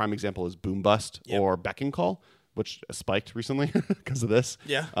the prime example is Boom Bust or Beckon Call, which spiked recently because of this.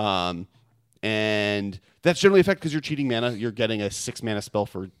 Yeah. And that's generally effective because you're cheating mana. You're getting a 6 mana spell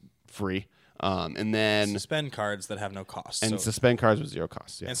for free. And then suspend cards that have no cost. And suspend cards with 0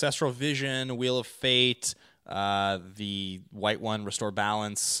 cost. Yeah. Ancestral Vision, Wheel of Fate, the white one, Restore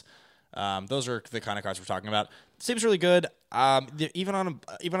Balance. Those are the kind of cards we're talking about. Seems really good. Even on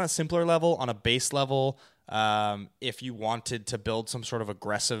a simpler level, on a base level, if you wanted to build some sort of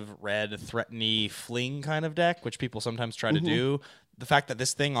aggressive red threaten-y fling kind of deck, which people sometimes try to do, the fact that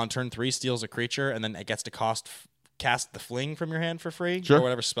this thing on turn 3 steals a creature and then it gets to cast the fling from your hand for free or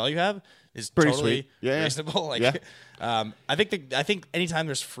whatever spell you have is pretty totally sweet. reasonable. I think anytime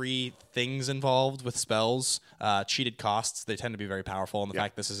there's free things involved with spells, cheated costs, they tend to be very powerful. And the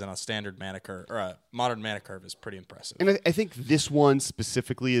fact this is in a standard mana curve or a modern mana curve is pretty impressive. And I think this one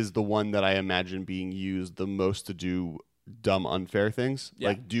specifically is the one that I imagine being used the most to do dumb, unfair things.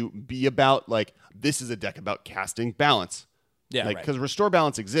 Yeah. This is a deck about casting balance. Yeah, because Restore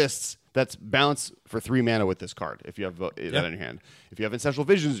Balance exists. That's balance for 3 mana with this card. If you have that in your hand, if you have Ancestral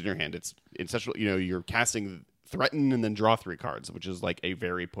Visions in your hand, it's ancestral. You're casting Threaten and then draw 3 cards, which is like a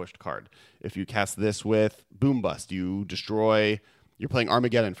very pushed card. If you cast this with Boom Bust, you destroy. You're playing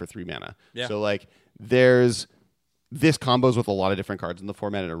Armageddon for 3 mana. Yeah. So there's this combos with a lot of different cards in the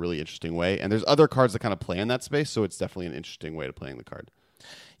format in a really interesting way, and there's other cards that kind of play in that space. So it's definitely an interesting way to playing the card.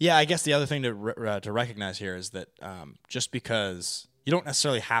 Yeah, I guess the other thing to recognize here is that just because you don't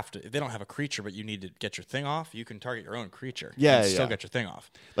necessarily have to, if they don't have a creature, but you need to get your thing off, you can target your own creature. And still get your thing off.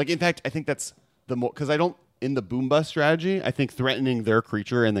 In fact, I think that's the more, because in the Boom Bust strategy, I think threatening their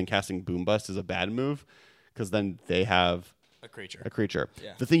creature and then casting Boom Bust is a bad move, because then they have a creature.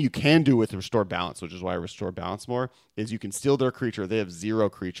 Yeah. The thing you can do with Restore Balance, which is why I Restore Balance more, is you can steal their creature. They have 0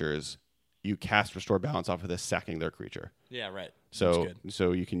 creatures. You cast Restore Balance off of this, sacking their creature. Yeah, right. So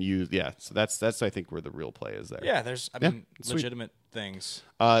you can use So that's I think where the real play is there. Yeah, there's legitimate things.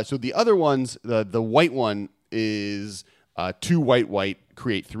 So the other ones, the white one is 2 white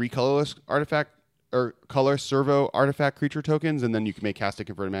create 3 colorless artifact or color servo artifact creature tokens, and then you can make cast a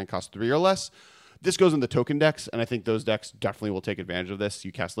converted mana cost 3 or less. This goes in the token decks, and I think those decks definitely will take advantage of this.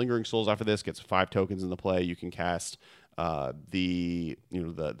 You cast Lingering Souls off of this, gets 5 tokens in the play. You can cast the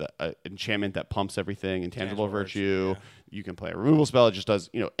enchantment that pumps everything, Intangible Virtue. Yeah. You can play a removal spell. It just does,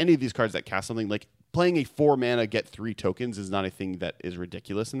 any of these cards that cast something. Like playing a 4 mana get 3 tokens is not a thing that is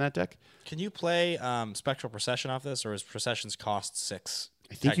ridiculous in that deck. Can you play Spectral Procession off this, or is Procession's cost 6?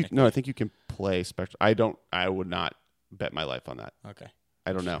 I think you can play Spectral. I would not bet my life on that. Okay.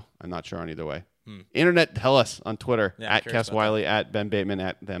 I don't know. I'm not sure on either way. Internet, tell us on Twitter at Cass Wiley, at Ben Bateman,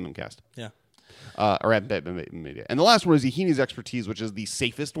 at the MMCast. Yeah. Or at Bateman Media. And the last one is Ihini's Expertise, which is the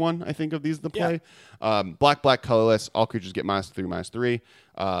safest one, I think, of these to play. Yeah. Black, colorless. All creatures get -3/-3.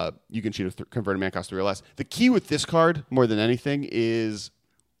 You can cheat a converted mana cost 3 or less. The key with this card, more than anything, is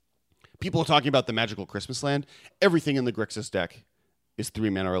people are talking about the Magical Christmas Land. Everything in the Grixis deck is 3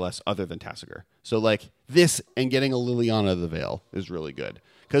 mana or less other than Tasigur. So like this and getting a Liliana of the Veil is really good.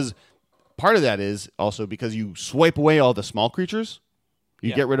 Because part of that is also because you swipe away all the small creatures.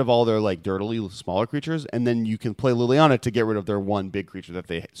 You get rid of all their like dirtily smaller creatures, and then you can play Liliana to get rid of their one big creature that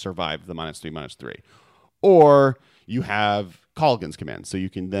they survive the -3/-3. Or you have Colgan's command, so you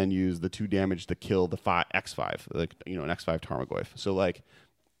can then use the 2 damage to kill the X5, like an X5 Tarmogoyf. So like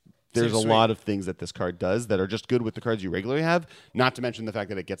there's a lot of things that this card does that are just good with the cards you regularly have, not to mention the fact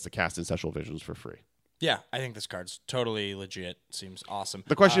that it gets to cast Ancestral Visions for free. Yeah, I think this card's totally legit. Seems awesome.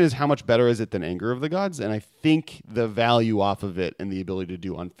 The question is, how much better is it than Anger of the Gods? And I think the value off of it and the ability to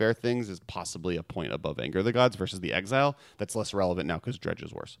do unfair things is possibly a point above Anger of the Gods versus the Exile. That's less relevant now because Dredge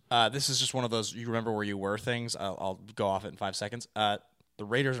is worse. This is just one of those, you remember where you were things. I'll go off it in 5 seconds. The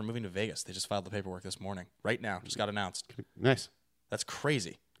Raiders are moving to Vegas. They just filed the paperwork this morning. Right now. Just got announced. Nice. That's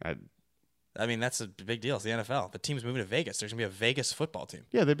crazy. I mean, that's a big deal. It's the NFL. The team's moving to Vegas. There's gonna be a Vegas football team.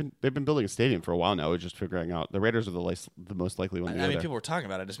 Yeah, they've been building a stadium for a while now. We're just figuring out the Raiders are the most likely one to go there. People were talking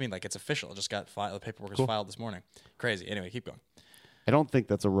about it. I just mean like it's official. It just got filed. The paperwork was filed this morning. Crazy. Anyway, keep going. I don't think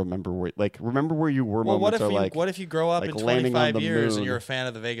that's a remember where you were. Well, what if you grow up like in 25 years moon. and you're a fan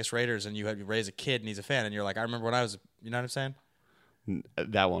of the Vegas Raiders and you raise a kid and he's a fan and you're like, I remember when I was. You know what I'm saying?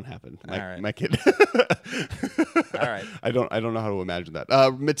 That won't happen. My kid. All right. I don't know how to imagine that.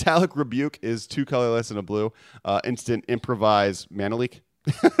 Metallic Rebuke is 2 colorless and a blue. Instant improvise mana leak.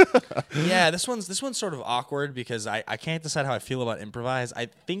 Yeah, this one's sort of awkward because I can't decide how I feel about improvise. I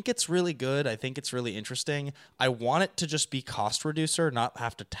think it's really good. I think it's really interesting. I want it to just be cost reducer, not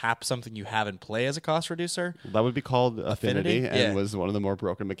have to tap something you have in play as a cost reducer. That would be called affinity and was one of the more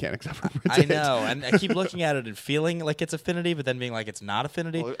broken mechanics ever printed. I know, and I keep looking at it and feeling like it's affinity, but then being like it's not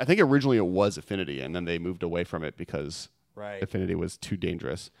affinity. Well, I think originally it was affinity, and then they moved away from it because affinity was too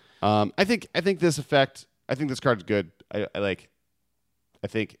dangerous. I think this effect. I think this card's good. I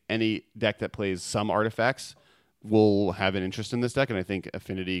think any deck that plays some artifacts will have an interest in this deck, and I think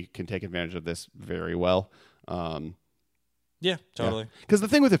Affinity can take advantage of this very well. Yeah, totally. Because the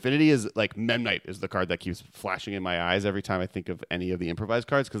thing with Affinity is, like, Memnite is the card that keeps flashing in my eyes every time I think of any of the improvised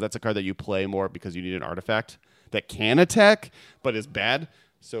cards, because that's a card that you play more because you need an artifact that can attack, but is bad.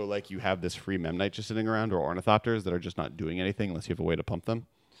 So, like, you have this free Memnite just sitting around, or Ornithopters that are just not doing anything unless you have a way to pump them.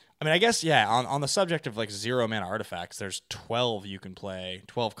 I mean, I guess, yeah, on the subject of, like, 0 mana artifacts, there's 12 you can play,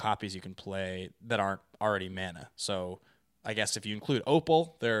 12 copies you can play that aren't already mana. So I guess if you include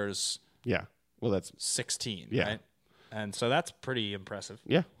Opal, there's that's 16, right? And so that's pretty impressive.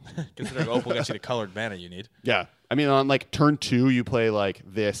 Yeah. Considering Opal gets you the colored mana you need. Yeah. I mean, on, like, turn 2, you play, like,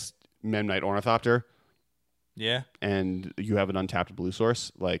 this Memnite Ornithopter. Yeah. And you have an untapped blue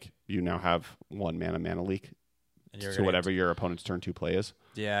source. Like, you now have 1 mana leak. So whatever your opponent's turn 2 play is.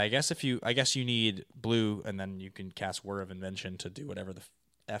 Yeah, I guess you need blue, and then you can cast Whir of Invention to do whatever the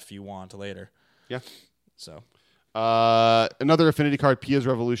F you want later. Yeah. So. Another affinity card, Pia's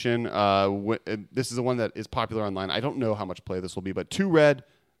Revolution. This is the one that is popular online. I don't know how much play this will be, but 2 red,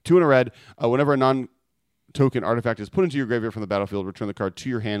 2 and a red. Whenever a non-token artifact is put into your graveyard from the battlefield, return the card to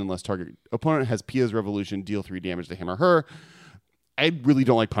your hand unless target opponent has Pia's Revolution, deal 3 damage to him or her. I really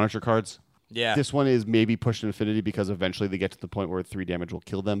don't like Punisher cards. Yeah. This one is maybe pushed in Affinity because eventually they get to the point where 3 damage will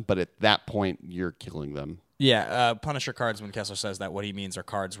kill them, but at that point, you're killing them. Yeah, Punisher cards, when Kessler says that, what he means are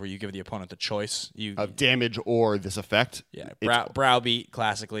cards where you give the opponent the choice. Of damage or this effect. Yeah, Browbeat,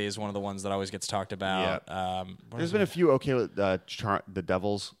 classically, is one of the ones that always gets talked about. Yeah. There's been a few with the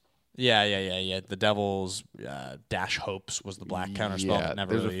Devils. Yeah. The Devils, Dash Hopes was the black counterspell, but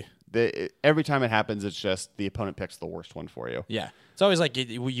never really... Every time it happens, it's just the opponent picks the worst one for you. Yeah. It's always like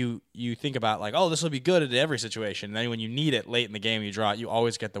you think about, like, oh, this will be good in every situation. And then when you need it late in the game, you draw it, you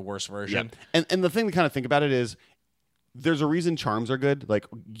always get the worst version. Yeah. And the thing to kind of think about it is there's a reason charms are good. Like,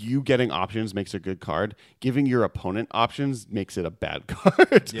 you getting options makes a good card. Giving your opponent options makes it a bad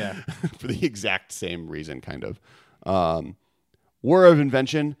card. Yeah. For the exact same reason, kind of. War of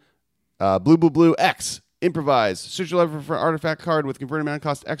Invention, blue, X. Improvise. Search your library for an artifact card with converted mana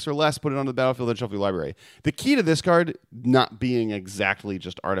cost X or less. Put it onto the battlefield and shuffle your library. The key to this card not being exactly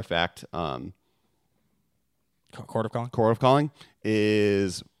just artifact. Court of Calling. Court of Calling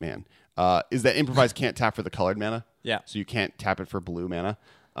is that Improvise can't tap for the colored mana. Yeah. So you can't tap it for blue mana,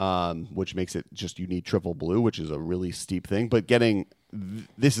 which makes it just you need triple blue, which is a really steep thing. But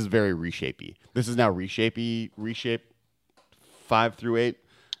this is very reshapey. This is now reshape 5 through 8.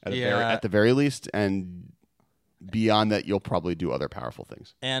 At the very least, and beyond that, you'll probably do other powerful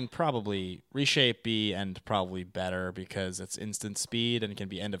things. And probably reshape B and probably better because it's instant speed and it can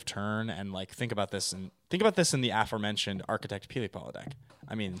be end of turn. And like think about this in the aforementioned Architect Pilipala deck.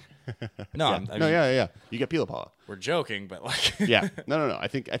 I mean, no, yeah. You get Pilipala. We're joking, but like, yeah, no. I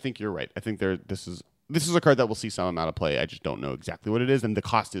think you're right. I think this is a card that will see some amount of play. I just don't know exactly what it is, and the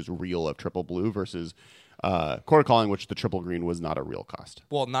cost is real of triple blue versus Quarter Calling, which the triple green was not a real cost.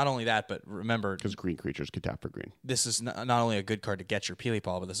 Well, not only that, but remember, because green creatures could tap for green. This is not only a good card to get your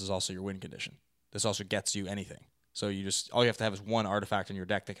Pilipala, but this is also your win condition. This also gets you anything. So all you have to have is one artifact in your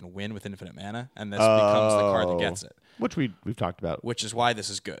deck that can win with infinite mana, and this becomes the card that gets it. Which we've talked about. Which is why this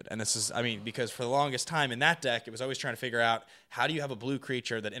is good. And this is, because for the longest time in that deck, it was always trying to figure out how do you have a blue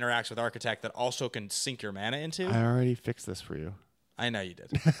creature that interacts with Architect that also can sink your mana into? I already fixed this for you. I know you did.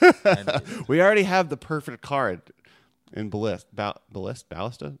 We already have the perfect card in Ballista?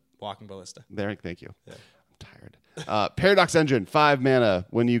 Walking Ballista. There, thank you. Yeah. I'm tired. Paradox Engine, 5 mana.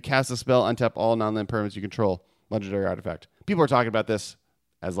 When you cast a spell, untap all non-land permanents you control. Legendary artifact. People are talking about this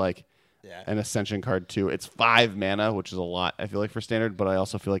as like an Ascension card too. It's 5 mana, which is a lot, I feel like, for standard, but I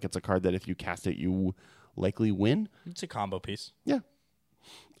also feel like it's a card that if you cast it, you likely win. It's a combo piece. Yeah.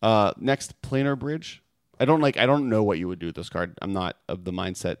 Next, Planar Bridge. I don't know what you would do with this card. I'm not of the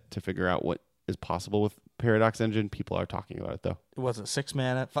mindset to figure out what is possible with Paradox Engine. People are talking about it though. It wasn't 6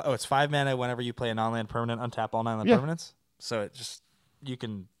 mana. It's 5 mana whenever you play a non-land permanent, untap all non-land permanents. So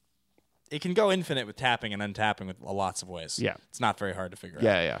it can go infinite with tapping and untapping with lots of ways. Yeah. It's not very hard to figure out.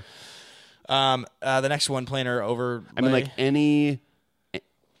 Yeah. The next one, Planar Overlay.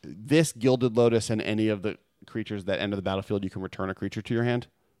 This Gilded Lotus and any of the creatures that enter the battlefield, you can return a creature to your hand,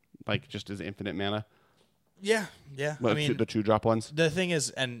 like just as infinite mana. Yeah. Well, the 2-drop ones. The thing is,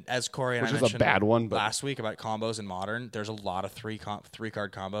 and as Corey and I mentioned a bad one, but last week about combos in Modern, there's a lot of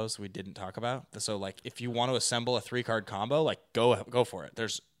 3-card combos we didn't talk about. So like, if you want to assemble a 3-card combo, like go for it.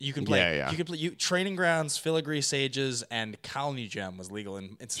 You can play. You can play. Training Grounds, Filigree Sages, and Colony Gem was legal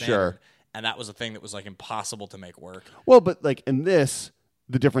in standard, sure. And that was a thing that was like impossible to make work. Well, but like in this,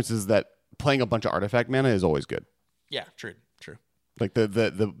 the difference is that playing a bunch of artifact mana is always good. Yeah, true. Like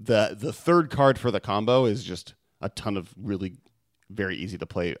the third card for the combo is just a ton of really very easy to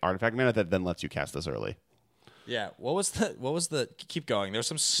play artifact mana that then lets you cast this early. Yeah. What was the keep going? There's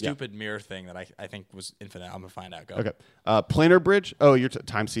some stupid mirror thing that I think was infinite. I'm gonna find out. Go. Okay. Planar Bridge. Oh, you're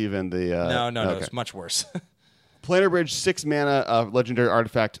Time Sieve and the No, it's much worse. Planar Bridge, 6 mana, legendary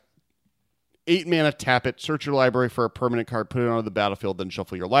artifact. 8 mana, tap it, search your library for a permanent card, put it onto the battlefield, then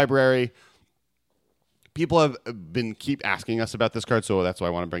shuffle your library. People have keep asking us about this card, so that's why I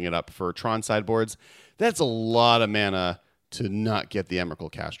want to bring it up. For Tron sideboards, that's a lot of mana to not get the Emrakul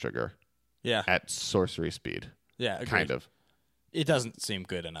cast trigger. Yeah. At sorcery speed. Yeah, agreed. Kind of. It doesn't seem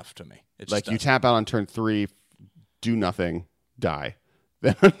good enough to me. It like you tap out on turn 3, do nothing, die.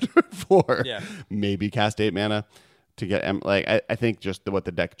 Then on turn 4, maybe cast 8 mana to get I think just what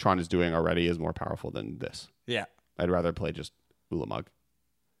the deck Tron is doing already is more powerful than this. Yeah. I'd rather play just Ulamog.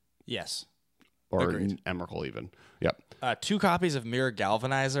 Yes. Or agreed. Emrakul even. Yep. 2 copies of Mirror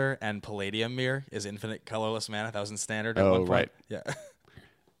Galvanizer and Palladium Mirror is infinite colorless mana. That was in standard at one point. Right. Yeah.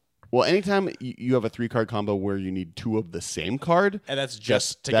 Well, anytime you have a 3-card combo where you need 2 of the same card, and that's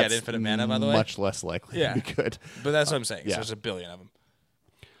just to get infinite mana, by the way, much less likely to be good. But that's what I'm saying. So there's a billion of them.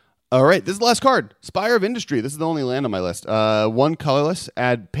 All right, this is the last card. Spire of Industry. This is the only land on my list. 1 colorless.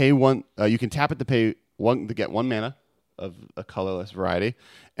 Pay 1. You can tap it to pay 1 to get 1 mana of a colorless variety,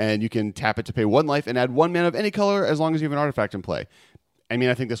 and you can tap it to pay 1 life and add 1 mana of any color as long as you have an artifact in play. I mean,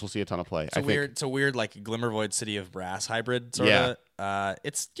 I think this will see a ton of play. It's a weird like Glimmervoid City of Brass hybrid sort of.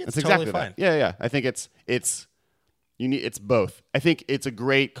 It's totally exactly fine. That. Yeah. I think it's both. I think it's a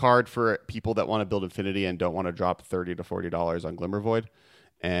great card for people that want to build Infinity and don't want to drop $30 to $40 on Glimmervoid.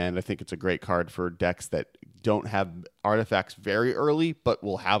 And I think it's a great card for decks that don't have artifacts very early, but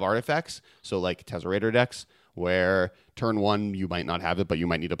will have artifacts. So like Tesserator decks, where turn 1 you might not have it, but you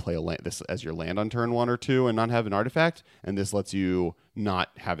might need to play this as your land on turn 1 or 2 and not have an artifact. And this lets you not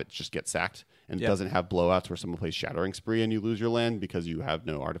have it just get sacked. And it doesn't have blowouts where someone plays Shattering Spree and you lose your land because you have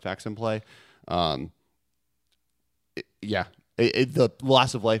no artifacts in play. The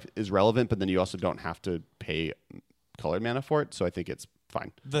loss of life is relevant, but then you also don't have to pay colored mana for it. So I think it's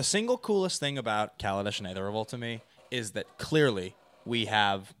fine. The single coolest thing about Kaladesh and Aether Revolt to me is that clearly we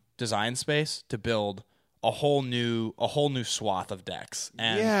have design space to build a whole new swath of decks.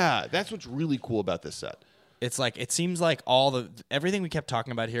 And yeah, that's what's really cool about this set. It's like it seems like everything we kept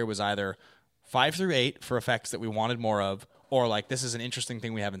talking about here was either 5 through 8 for effects that we wanted more of, or like this is an interesting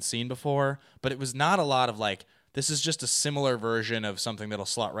thing we haven't seen before. But it was not a lot of like this is just a similar version of something that'll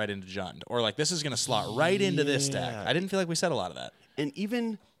slot right into Jund, or like this is going to slot right into this deck. I didn't feel like we said a lot of that. And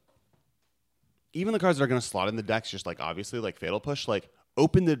even the cards that are going to slot in the decks, just like obviously like Fatal Push, like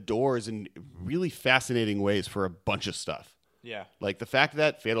open the doors in really fascinating ways for a bunch of stuff. Yeah. Like the fact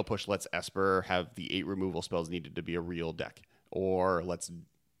that Fatal Push lets Esper have the 8 removal spells needed to be a real deck, or lets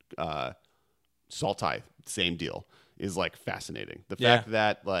Sultai, same deal, is like fascinating. The fact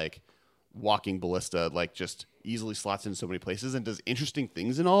that like Walking Ballista like just easily slots in so many places and does interesting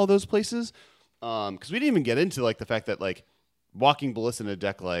things in all of those places. Because we didn't even get into like the fact that like Walking Ballista in a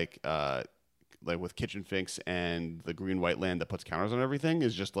deck like with Kitchen Finks and the green white land that puts counters on everything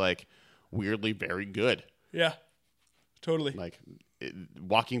is just like weirdly very good. Yeah. Totally. Like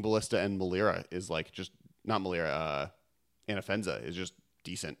Walking Ballista and Malira is like just not Malira. Anafenza is just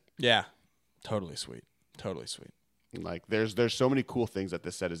decent. Yeah, totally sweet. Totally sweet. Like there's so many cool things that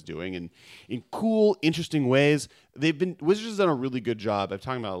this set is doing, and in cool, interesting ways. Wizards has done a really good job. I've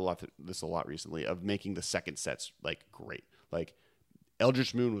talked about this a lot recently of making the second sets like great. Like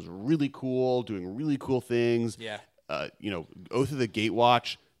Eldritch Moon was really cool, doing really cool things. Yeah. Oath of the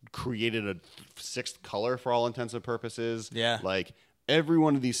Gatewatch created a 6th color for all intents and purposes. Yeah. Like every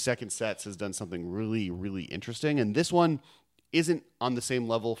one of these second sets has done something really, really interesting. And this one isn't on the same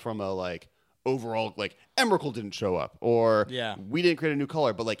level from a like overall, like Emrakul didn't show up or we didn't create a new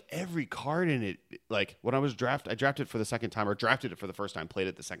color, but like every card in it, like when I drafted for the second time or drafted it for the first time, played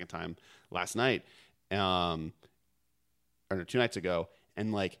it the second time last night, or 2 nights ago.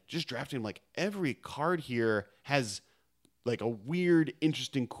 And like just drafting, like every card here has like a weird,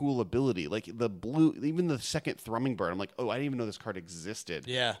 interesting, cool ability. Like the blue, even the second Thrumming Bird. I'm like, oh, I didn't even know this card existed.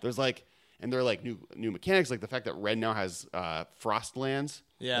 Yeah. There's like, and they're like new mechanics. Like the fact that red now has frost lands.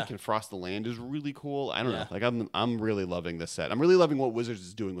 Yeah. It can frost the land is really cool. I don't know. Like I'm really loving this set. I'm really loving what Wizards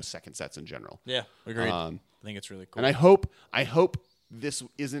is doing with second sets in general. Yeah, agreed. I think it's really cool. And I hope this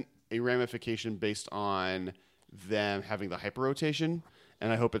isn't a ramification based on them having the hyper rotation.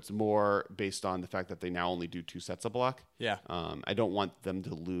 And I hope it's more based on the fact that they now only do 2 sets a block. Yeah. I don't want them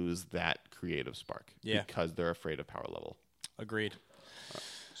to lose that creative spark because they're afraid of power level. Agreed.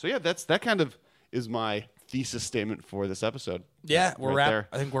 So yeah, that kind of is my thesis statement for this episode. Yeah, there.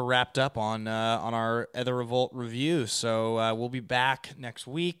 I think we're wrapped up on our Aether Revolt review. So we'll be back next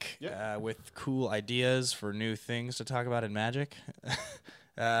week with cool ideas for new things to talk about in Magic.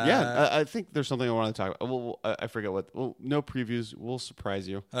 I think there's something I want to talk about. Well, I forget what. Well, no previews. We'll surprise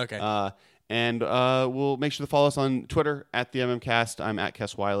you. Okay. And we'll make sure to follow us on Twitter at the MMCast. I'm at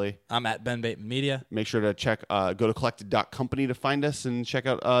Kes Wiley. I'm at Ben Bateman Media. Make sure to check go to collected.company to find us and check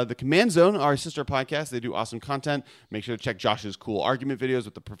out the Command Zone, our sister podcast. They do awesome content. Make sure to check Josh's cool argument videos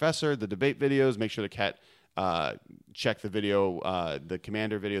with the professor, the debate videos. Make sure to check the video, the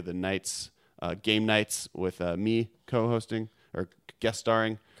Commander video, the nights, game nights with me co-hosting or guest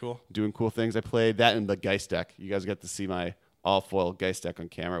starring. Cool. Doing cool things. I played that in the Geist deck. You guys got to see my all-foil Geist deck on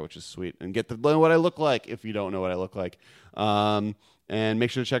camera, which is sweet. And get to know what I look like if you don't know what I look like. And make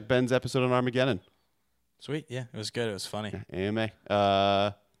sure to check Ben's episode on Armageddon. Sweet. Yeah, it was good. It was funny. Yeah, AMA.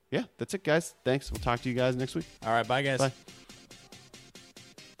 Yeah, that's it, guys. Thanks. We'll talk to you guys next week. All right. Bye, guys. Bye.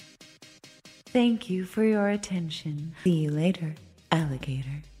 Thank you for your attention. See you later,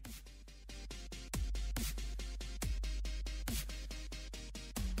 alligator.